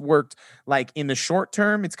cow, this worked. Like in the short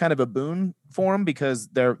term, it's kind of a boon for them because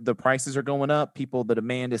the prices are going up, the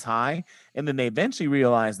demand is high, and then they eventually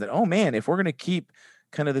realize that, oh man, if we're going to keep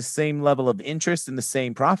kind of the same level of interest and the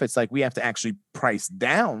same profits, like we have to actually price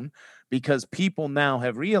down because people now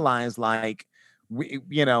have realized like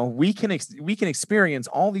we can experience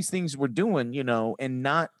all these things we're doing, and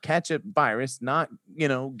not catch a virus, not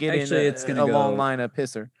get Actually, in it's gonna a long go- line of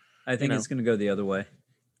pisser. I think it's going to go the other way.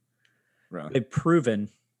 Right. They've proven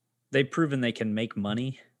they can make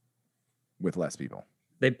money. With less people.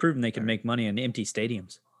 They've proven they can make money in empty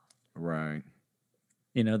stadiums. Right.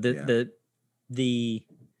 The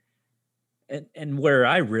and where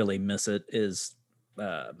I really miss it is,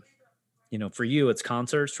 for you it's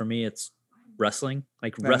concerts. For me, it's wrestling.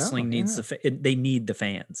 Like I know, wrestling needs they need the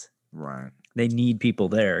fans. Right. They need people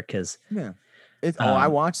there because Yeah. I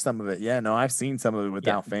watched some of it. Yeah, no, I've seen some of it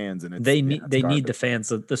without fans, and they need the fans.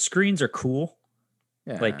 The screens are cool.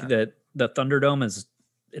 Yeah. Like the Thunderdome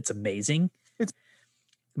it's amazing.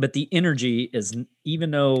 But the energy is,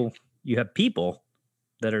 even though you have people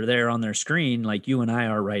that are there on their screen, like you and I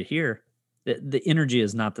are right here, the energy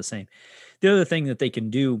is not the same. The other thing that they can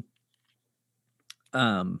do,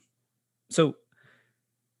 so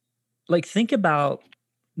like think about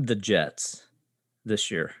the Jets this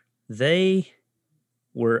year. They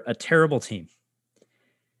were a terrible team.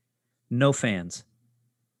 No fans.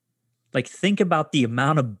 Like think about the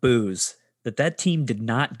amount of boos that team did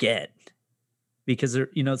not get because they're,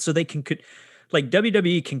 so they can, like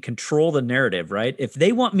WWE can control the narrative, right? If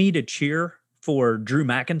they want me to cheer for Drew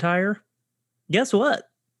McIntyre, guess what?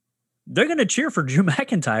 They're going to cheer for Drew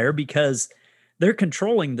McIntyre because they're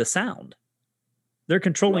controlling the sound. They're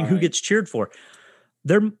controlling who gets cheered for.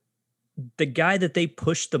 They're the guy that they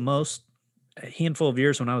pushed the most a handful of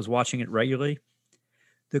years when I was watching it regularly.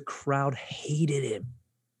 The crowd hated him.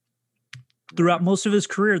 Throughout most of his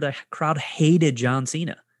career, the crowd hated John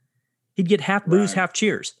Cena. He'd get half boos, half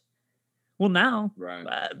cheers. Well, now,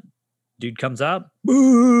 dude comes up,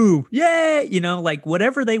 boo, yay, like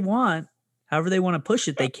whatever they want, however they want to push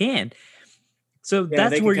it, they can. So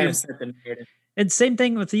that's where you're. And same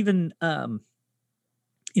thing with even, at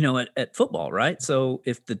football, right? So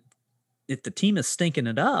if the team is stinking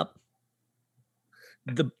it up,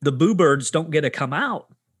 the boo birds don't get to come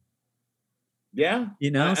out. Yeah. I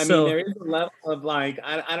mean, there is a level of like,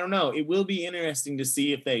 I don't know. It will be interesting to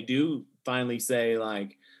see if they do finally say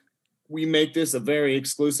like, we make this a very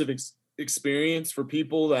exclusive experience for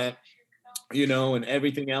people that, and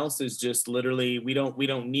everything else is just literally, we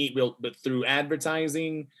don't need, but through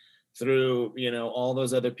advertising, through, all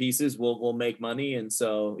those other pieces, we'll make money. And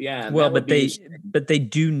so, yeah. Well, but they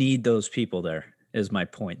do need those people there is my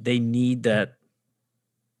point. They need that.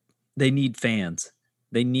 They need fans.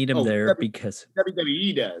 They need them there because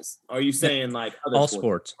WWE does. Are you saying like other all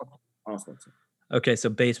sports? All sports. Okay, so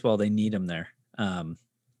baseball, they need them there.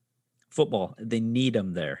 Football, they need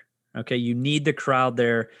them there. Okay, you need the crowd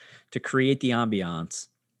there to create the ambiance.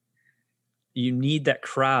 You need that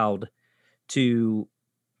crowd to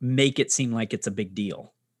make it seem like it's a big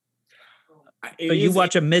deal. But you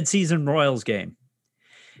watch a midseason Royals game,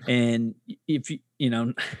 and if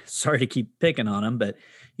sorry to keep picking on them, but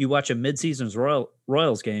you watch a midseason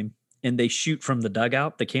Royals game and they shoot from the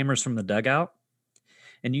dugout, the cameras from the dugout,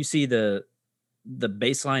 and you see the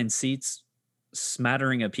baseline seats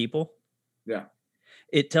smattering of people. Yeah.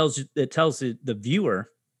 It tells the viewer,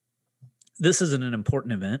 this isn't an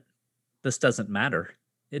important event. This doesn't matter.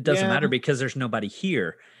 It doesn't matter because there's nobody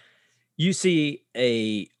here. You see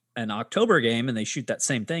an October game and they shoot that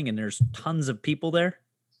same thing and there's tons of people there.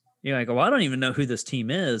 You're like, well, I don't even know who this team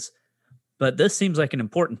is, but this seems like an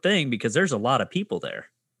important thing because there's a lot of people there.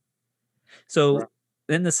 So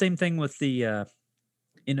then the same thing with the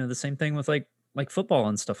same thing with like football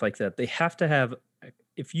and stuff like that. They have to have,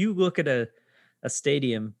 if you look at a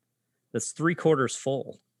stadium that's 3/4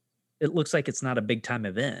 full, it looks like it's not a big time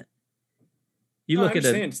event. You look at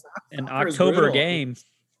an October game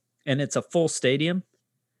and it's a full stadium.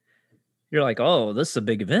 You're like, oh, this is a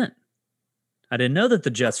big event. I didn't know that the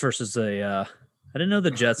Jets versus the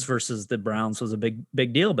Browns was a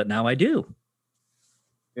big deal, but now I do.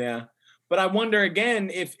 Yeah. But I wonder again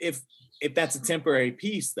if that's a temporary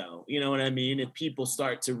piece though, you know what I mean? If people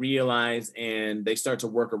start to realize and they start to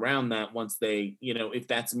work around that once they, if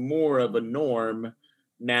that's more of a norm,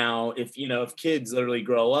 now if kids literally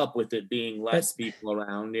grow up with it being less people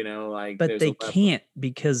around, like But there's they a level. can't,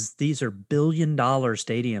 because these are billion-dollar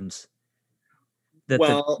stadiums. That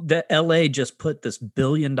Well, the LA just put this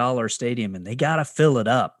billion-dollar stadium and they gotta fill it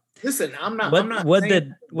up. listen, I'm not What's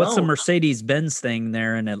the don't. Mercedes-Benz thing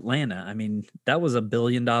there in Atlanta? I mean, that was a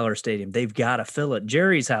billion-dollar stadium. They've got to fill it.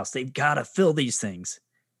 Jerry's house, they've got to fill these things.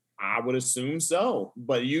 I would assume so.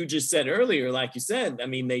 But you just said earlier, like you said, I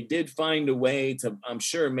mean, they did find a way to, I'm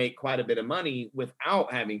sure, make quite a bit of money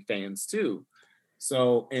without having fans too.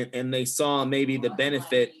 So, and they saw maybe the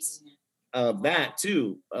benefits of that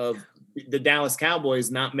too, of the Dallas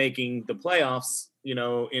Cowboys not making the playoffs, in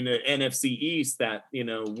the NFC East that,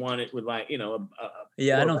 won it with like, I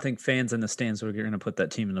don't think fans in the stands are going to put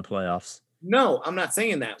that team in the playoffs. No, I'm not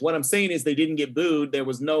saying that. What I'm saying is they didn't get booed. There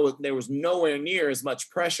was nowhere near as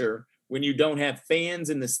much pressure when you don't have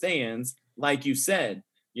fans in the stands, like you said,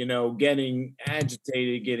 getting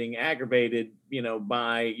agitated, getting aggravated,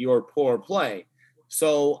 by your poor play.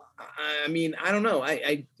 So, I mean, I don't know.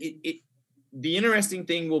 The interesting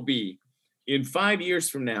thing will be in 5 years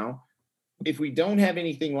from now, if we don't have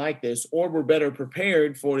anything like this, or we're better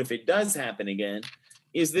prepared for it if it does happen again,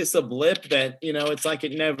 is this a blip that, it's like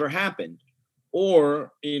it never happened?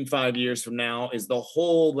 Or in 5 years from now, is the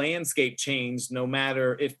whole landscape changed no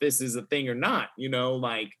matter if this is a thing or not?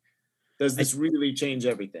 Like, does this really change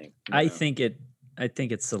everything? I think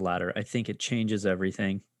it's the latter. I think it changes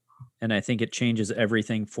everything. And I think it changes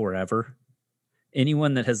everything forever.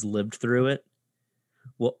 Anyone that has lived through it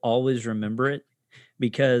will always remember it,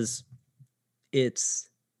 because it's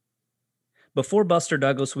before Buster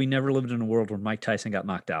Douglas, we never lived in a world where Mike Tyson got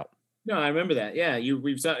knocked out. No, I remember that.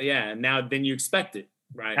 Yeah, now then you expect it,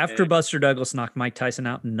 right? After Buster Douglas knocked Mike Tyson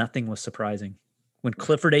out, nothing was surprising. When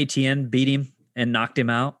Clifford Etienne beat him and knocked him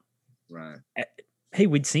out, right? Hey,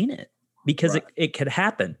 we'd seen it, because it could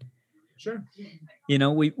happen. Sure.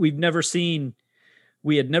 We had never seen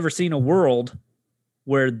a world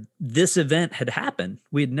where this event had happened.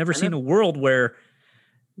 We had never seen a world where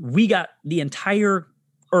the entire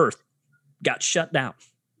Earth got shut down.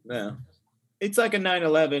 Yeah. It's like a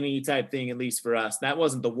 9/11 type thing, at least for us. That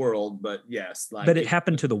wasn't the world, but yes. But it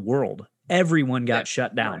happened to the world. Everyone got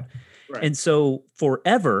shut down. Right. And so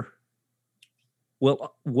forever,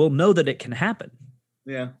 we'll know that it can happen.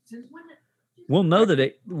 Yeah. We'll know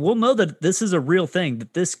that this is a real thing,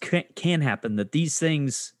 that this can happen, that these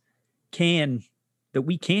things that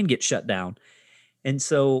we can get shut down. And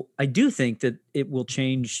so I do think that it will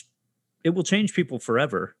change people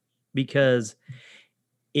forever, because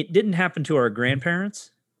it didn't happen to our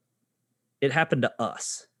grandparents. It happened to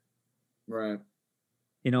us. Right.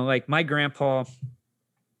 Like my grandpa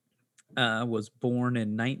was born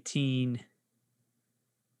in I think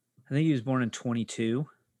he was born in 22.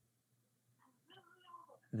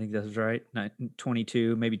 I think that's right.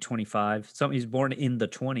 22, maybe 25. He's born in the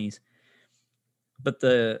 20s. But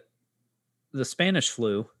the Spanish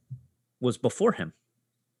flu was before him.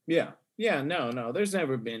 Yeah. Yeah, no. There's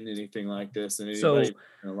never been anything like this in anybody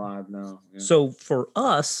alive. No. Yeah. So for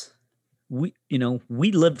us, we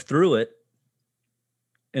lived through it,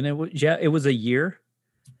 and it was a year.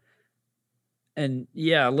 And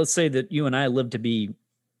let's say that you and I lived to be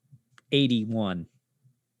 81.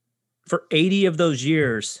 For 80 of those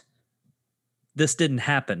years, this didn't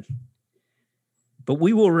happen. But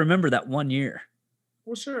we will remember that 1 year.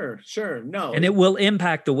 Well, sure. No. And it will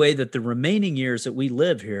impact the way that the remaining years that we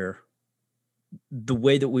live here, the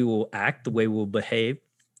way that we will act, the way we'll behave.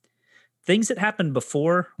 Things that happened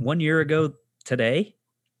before 1 year ago today,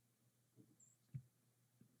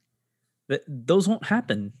 those won't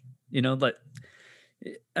happen.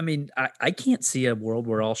 I can't see a world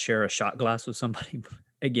where I'll share a shot glass with somebody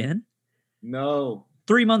again. No.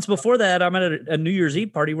 3 months before that, I'm at a New Year's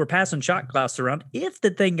Eve party. We're passing shot glasses around. If the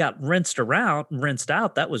thing got rinsed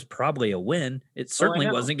out, that was probably a win. It certainly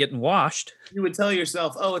wasn't getting washed. You would tell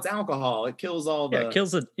yourself, "Oh, it's alcohol. It kills all the." Yeah, it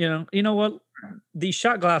kills it. You know what? These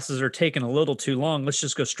shot glasses are taking a little too long. Let's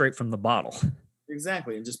just go straight from the bottle.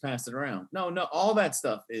 Exactly, and just pass it around. No, all that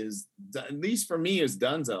stuff is, at least for me, is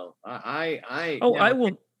donezo. I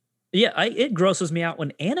will. Yeah, it grosses me out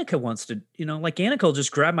when Annika wants to. Annika will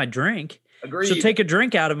just grab my drink. Agreed. She'll take a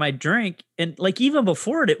drink out of my drink, and even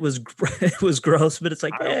before it was gross. But it's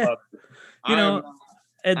like, I'm not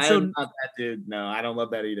that dude. No, I don't love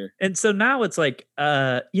that either. And so now it's like,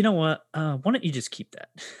 you know what? Why don't you just keep that?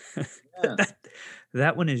 Yeah.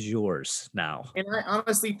 That one is yours now. And I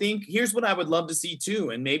honestly think here's what I would love to see too,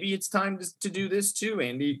 and maybe it's time to do this too,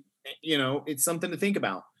 Andy. It's something to think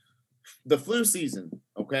about. The flu season,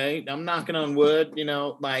 okay? I'm knocking on wood.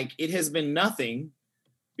 It has been nothing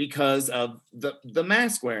because of the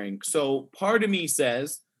mask wearing. So part of me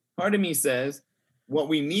says, what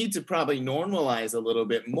we need to probably normalize a little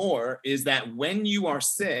bit more is that when you are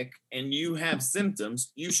sick and you have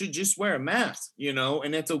symptoms, you should just wear a mask,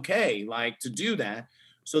 and it's okay, like, to do that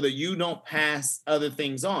so that you don't pass other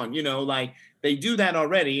things on, like they do that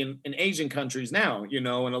already in Asian countries now, and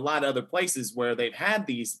a lot of other places where they've had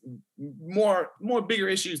these more bigger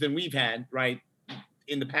issues than we've had, right,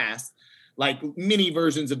 in the past, like mini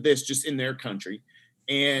versions of this just in their country.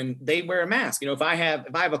 And they wear a mask. If I have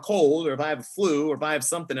a cold, or if I have a flu, or if I have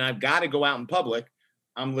something and I've got to go out in public,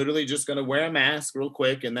 I'm literally just going to wear a mask real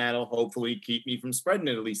quick, and that'll hopefully keep me from spreading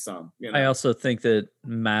it at least some. I also think that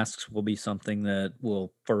masks will be something that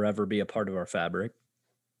will forever be a part of our fabric.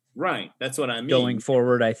 Right. That's what I mean. Going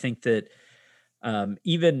forward, I think that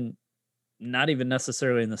even not even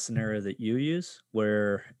necessarily in the scenario that you use,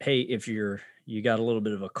 where, hey, if you got a little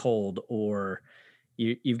bit of a cold, or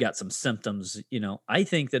you've got some symptoms, I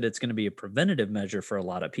think that it's going to be a preventative measure for a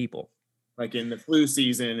lot of people. Like in the flu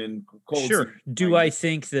season and cold Sure. season. Do I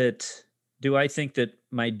think that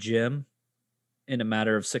my gym in a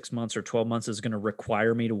matter of 6 months or 12 months is going to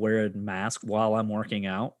require me to wear a mask while I'm working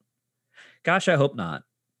out? Gosh, I hope not.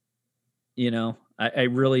 I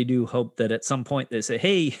really do hope that at some point they say,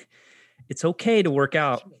 hey, it's okay to work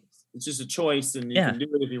out. It's just a choice, and you can do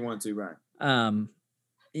it if you want to, right? Now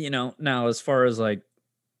as far as like,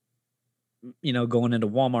 going into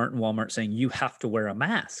Walmart and Walmart saying you have to wear a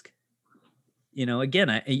mask,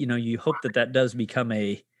 again, you hope that does become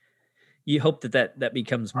that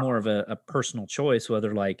becomes more of a personal choice,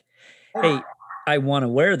 whether like, hey, I want to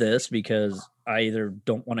wear this because I either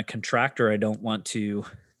don't want to contract or I don't want to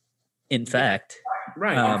infect.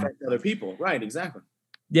 Right. Infect other people. Right. Exactly.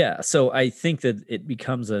 Yeah. So I think that it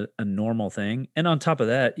becomes a normal thing. And on top of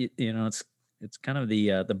that, it's kind of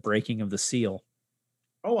the breaking of the seal.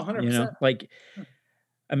 Oh, 100%. Like,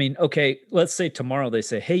 I mean, okay, let's say tomorrow they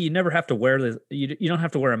say, hey, you never have to wear this. You don't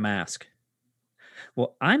have to wear a mask.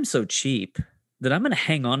 Well, I'm so cheap that I'm going to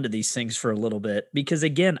hang on to these things for a little bit because,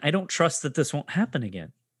 again, I don't trust that this won't happen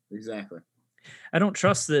again. Exactly. I don't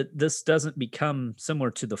trust that this doesn't become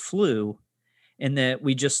similar to the flu, and that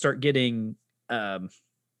we just start getting different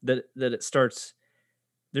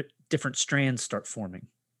strands start forming.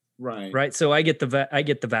 Right. Right. So I get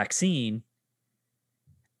the vaccine.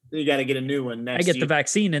 You got to get a new one next year. I get the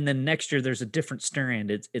vaccine, and then next year there's a different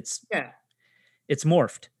strand. It's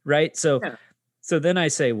morphed, right? So then I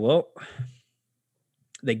say, well,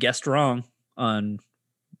 they guessed wrong on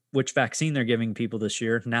which vaccine they're giving people this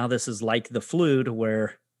year. Now this is like the flu, to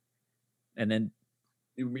where, and then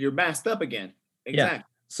you're masked up again. Exactly. Yeah.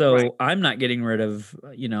 So I'm not getting rid of,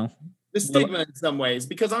 the stigma in some ways,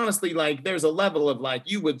 because honestly, like, there's a level of like,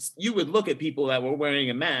 you would look at people that were wearing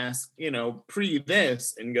a mask, pre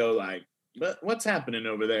this, and go like, what's happening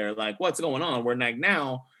over there? Like, what's going on? Where like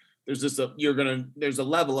now there's just there's a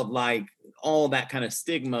level of like all that kind of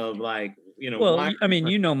stigma of like, well, I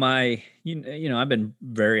mean, I've been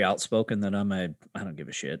very outspoken that I don't give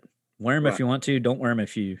a shit. Wear them if you want to, don't wear them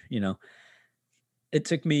if you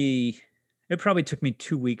it probably took me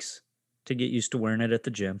 2 weeks to get used to wearing it at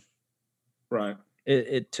the gym. Right.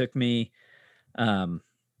 It took me,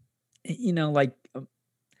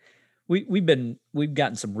 we've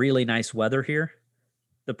gotten some really nice weather here.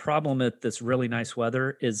 The problem with this really nice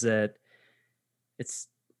weather is that it's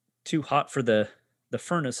too hot for the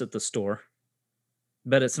furnace at the store,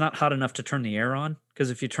 but it's not hot enough to turn the air on, because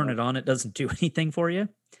if you turn it on, it doesn't do anything for you.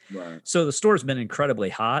 Right. So the store's been incredibly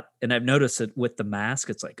hot, and I've noticed it with the mask.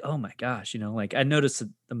 It's like, oh my gosh, like I noticed that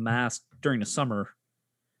the mask during the summer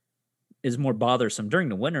is more bothersome. During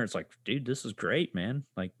the winter, it's like, dude, this is great, man.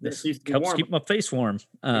 Like, this helps keep my face warm.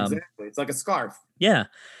 Exactly. It's like a scarf. Yeah.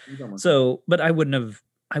 So, but I wouldn't have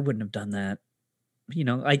done that.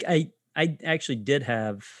 I actually did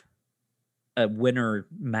have a winter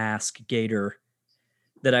mask gaiter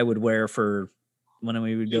that I would wear for when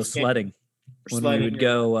we would go sledding. When we would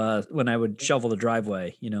go, when I would shovel the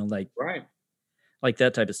driveway, right, like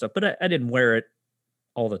that type of stuff. But I didn't wear it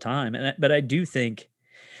all the time. But I do think,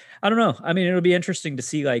 I don't know. I mean, it'll be interesting to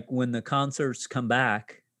see, like, when the concerts come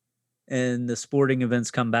back and the sporting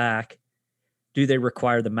events come back, do they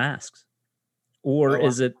require the masks, or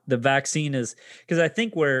is it the vaccine? Is because I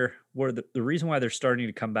think where the reason why they're starting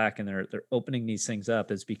to come back and they're opening these things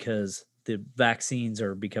up is because the vaccines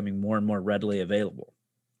are becoming more and more readily available.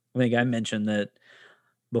 I think I mentioned that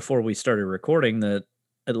before we started recording, that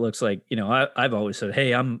it looks like, I've always said,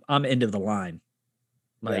 hey, I'm end of the line.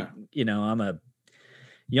 Like, I'm a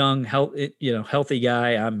young, healthy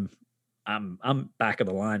guy. I'm back of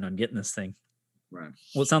the line on getting this thing. Right.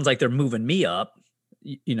 Well, it sounds like they're moving me up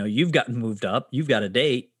you've gotten moved up. You've got a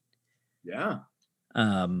date. Yeah.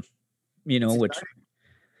 Which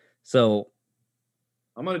so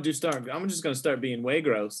I'm just gonna start being way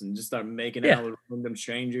gross and just start making Yeah. out with random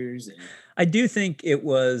strangers. And I do think it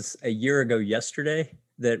was a year ago yesterday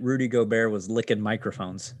that Rudy Gobert was licking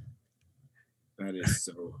microphones. that is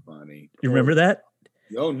so funny. You remember that?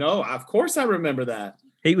 Oh no, of course I remember that.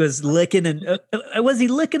 He was licking, and was he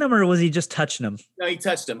licking them or was he just touching them? No, he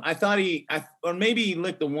touched him. I thought or maybe he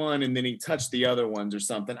licked the one and then he touched the other ones or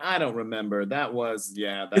something. I don't remember.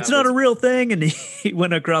 It's not a real thing. And he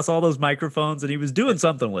went across all those microphones and he was doing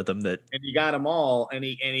something with them that. And he got them all, and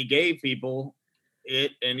he gave people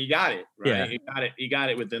it, and he got it right. Yeah. He got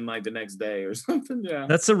it within like the next day or something. Yeah,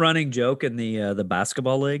 That's a running joke in the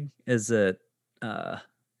basketball league, is that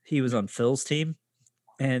he was on Phil's team,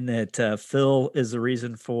 and that Phil is the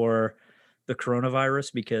reason for the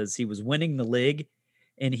coronavirus because he was winning the league,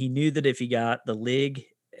 and he knew that if he got the league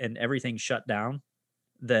and everything shut down,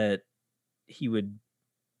 that he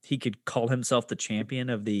could call himself the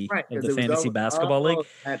champion of the right, 'cause of the it was fantasy over. basketball league,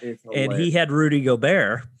 that is and he hilarious. had Rudy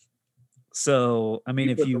Gobert. So I mean,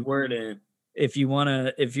 He if put the you word in, if you want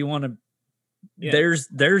to, yeah.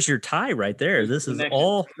 there's your tie right there. There's This is connection.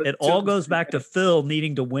 all. The It all two- goes back to Phil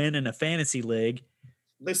needing to win in a fantasy league.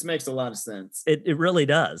 This makes a lot of sense. It really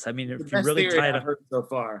does. I mean, The if you best really theory tie it I've up, heard so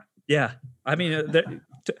far. yeah. I mean,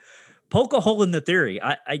 poke a hole in the theory.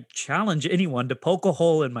 I challenge anyone to poke a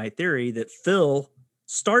hole in my theory that Phil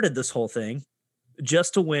started this whole thing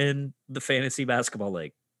just to win the fantasy basketball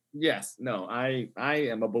league. Yes, no, I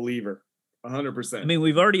am a believer, 100%. I mean,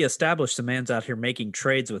 we've already established the man's out here making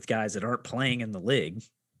trades with guys that aren't playing in the league.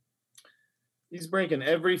 He's breaking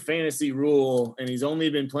every fantasy rule, and he's only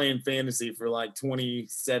been playing fantasy for like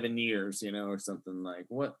 27 years, or something like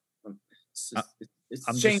what?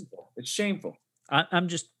 It's shameful. It's shameful. I'm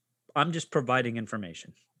just providing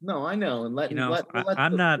information. No, I know, and let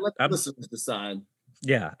I'm the listeners decide.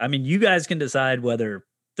 Yeah, I mean, you guys can decide whether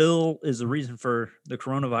Phil is the reason for the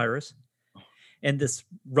coronavirus and this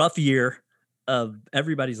rough year of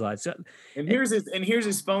everybody's lives. And here's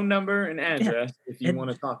his phone number and address if you and- want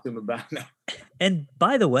to talk to him about it. And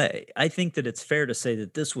by the way, I think that it's fair to say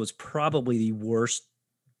that this was probably the worst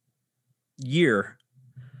year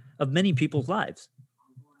of many people's lives.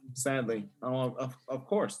 Sadly, of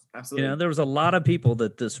course, absolutely. There was a lot of people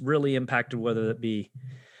that this really impacted, whether it be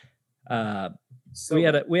So we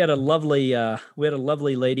had a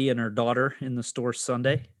lovely lady and her daughter in the store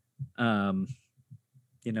Sunday.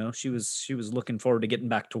 She was looking forward to getting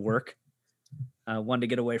back to work. Wanted to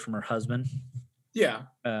get away from her husband. yeah.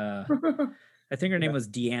 I think her name was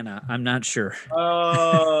Deanna. I'm not sure.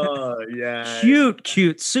 Oh yeah.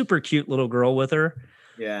 Cute, super cute little girl with her.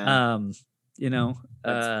 Yeah.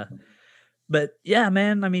 But yeah,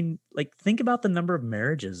 man, I mean, like, think about the number of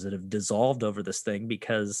marriages that have dissolved over this thing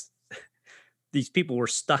because these people were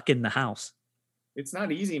stuck in the house It's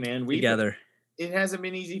not easy, man. together. It hasn't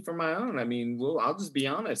been easy for my own. I mean, I'll just be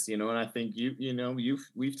honest, and I think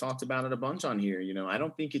we've talked about it a bunch on here. I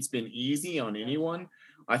don't think it's been easy on anyone.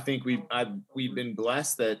 I think we've been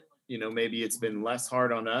blessed that maybe it's been less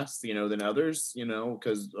hard on us, than others,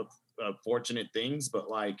 because of fortunate things. But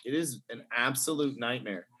like, it is an absolute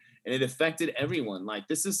nightmare, and it affected everyone. Like,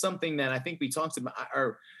 this is something that I think we talked about,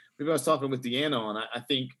 or maybe I was talking with Deanna on. I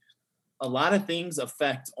think a lot of things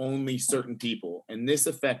affect only certain people, and this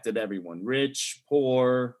affected everyone: rich,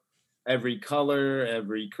 poor, every color,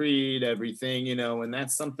 every creed, everything, and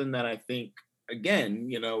that's something that I think, again,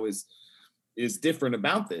 is different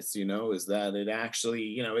about this, is that it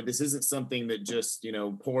actually, this isn't something that just,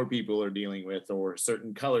 poor people are dealing with, or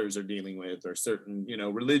certain colors are dealing with, or certain,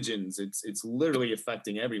 religions. It's literally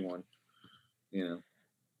affecting everyone,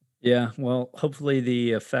 Yeah. Well, hopefully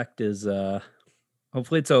the effect is,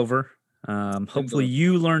 hopefully it's over. Hopefully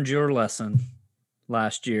you learned your lesson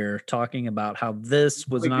last year, talking about how this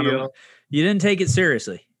was Big not deal. you didn't take it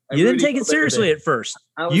seriously. And You didn't Rudy take it Gobert seriously did. at first.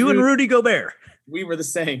 I was You and really- Rudy Gobert. We were the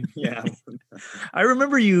same. Yeah. I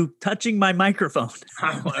remember you touching my microphone.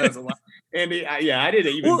 I was a lot. Andy, I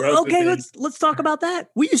didn't even Well, broke the okay, thing. let's talk about that.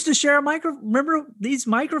 We used to share a micro. Remember these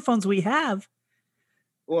microphones we have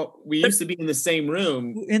Well, we used to be in the same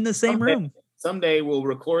room. in the same Okay. room. Someday we'll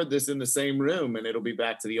record this in the same room, and it'll be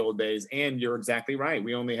back to the old days. And you're exactly right.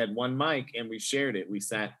 We only had one mic, and we shared it. We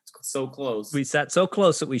sat so close. We sat so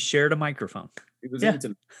close that we shared a microphone. It was yeah.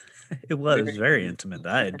 intimate. It was Very very intimate.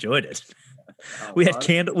 I enjoyed it. Oh, We had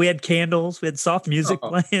God. We had candles. We had soft music Oh,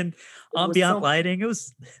 playing, was ambient so- lighting. It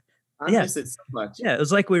was I yeah. miss it so much. yeah. It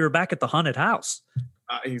was like we were back at the haunted house.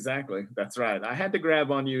 Exactly. That's right. I had to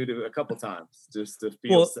grab on you a couple times just to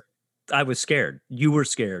feel Well, safe. I was scared. You were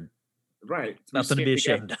scared. Right. Nothing to be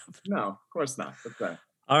ashamed of. No, of course not. Okay.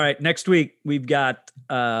 All right. Next week, we've got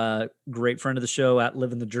a great friend of the show at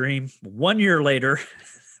Living the Dream. 1 year later,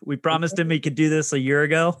 we promised him he could do this a year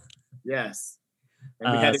ago. Yes.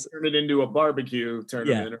 And we had to turn it into a barbecue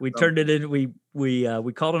tournament. Yeah, we turned it in. We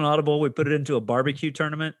called an audible. We put it into a barbecue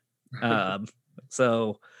tournament.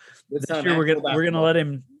 So this year we're gonna let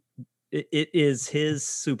him. It is his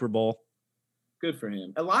Super Bowl. Good for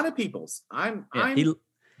him. A lot of people's.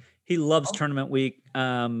 He loves tournament week.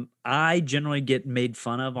 I generally get made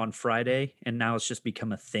fun of on Friday, and now it's just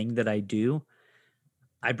become a thing that I do.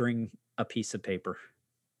 I bring a piece of paper.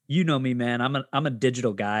 You know me, man. I'm a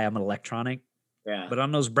digital guy. I'm an electronic. Yeah. But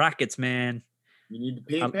on those brackets, man, you need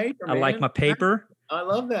the paper. I like my paper. I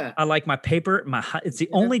love that. I like my paper. It's the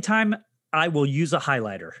only time I will use a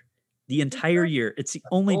highlighter the entire year. It's the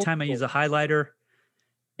only time I use a highlighter.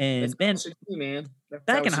 And man,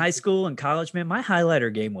 back in high school and college, man, my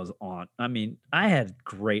highlighter game was on. I mean, I had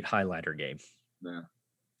great highlighter game. Yeah.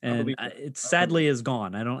 And it sadly is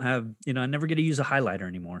gone. I don't have, I never get to use a highlighter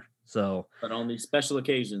anymore. So, but on these special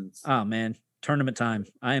occasions. Oh man, tournament time.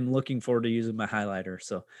 I am looking forward to using my highlighter.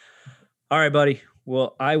 So, all right, buddy.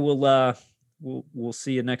 Well, I will. We'll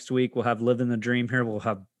see you next week. We'll have Living the Dream here. We'll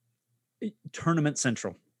have Tournament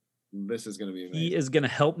Central. This is going to be amazing. He is going to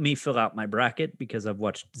help me fill out my bracket because I've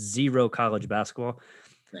watched zero college basketball.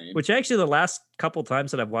 Same. Which actually the last couple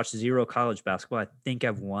times that I've watched zero college basketball, I think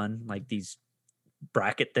I've won like these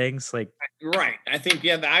bracket things. Like, right. I think,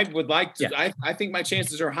 I would like to, I think my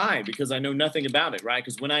chances are high because I know nothing about it. Right.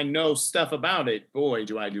 Because when I know stuff about it, boy,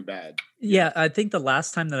 do I do bad. Yeah. I think the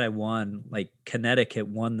last time that I won, like Connecticut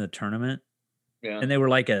won the tournament. Yeah. And they were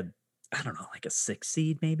like a 6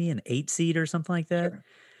 seed, maybe an 8 seed or something like that. Sure.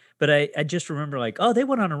 But I just remember like, oh, they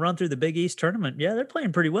went on a run through the Big East tournament. Yeah, they're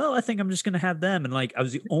playing pretty well. I think I'm just going to have them. And like, I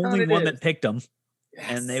was the only one that picked them.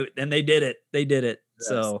 Yes. And they did it. They did it. Yes.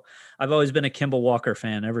 So I've always been a Kemba Walker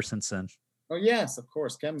fan ever since then. Oh yes, of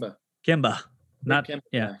course, Kemba. Not Kemba.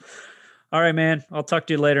 Yeah. All right, man. I'll talk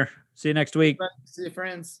to you later. See you next week. See you,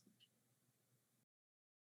 friends.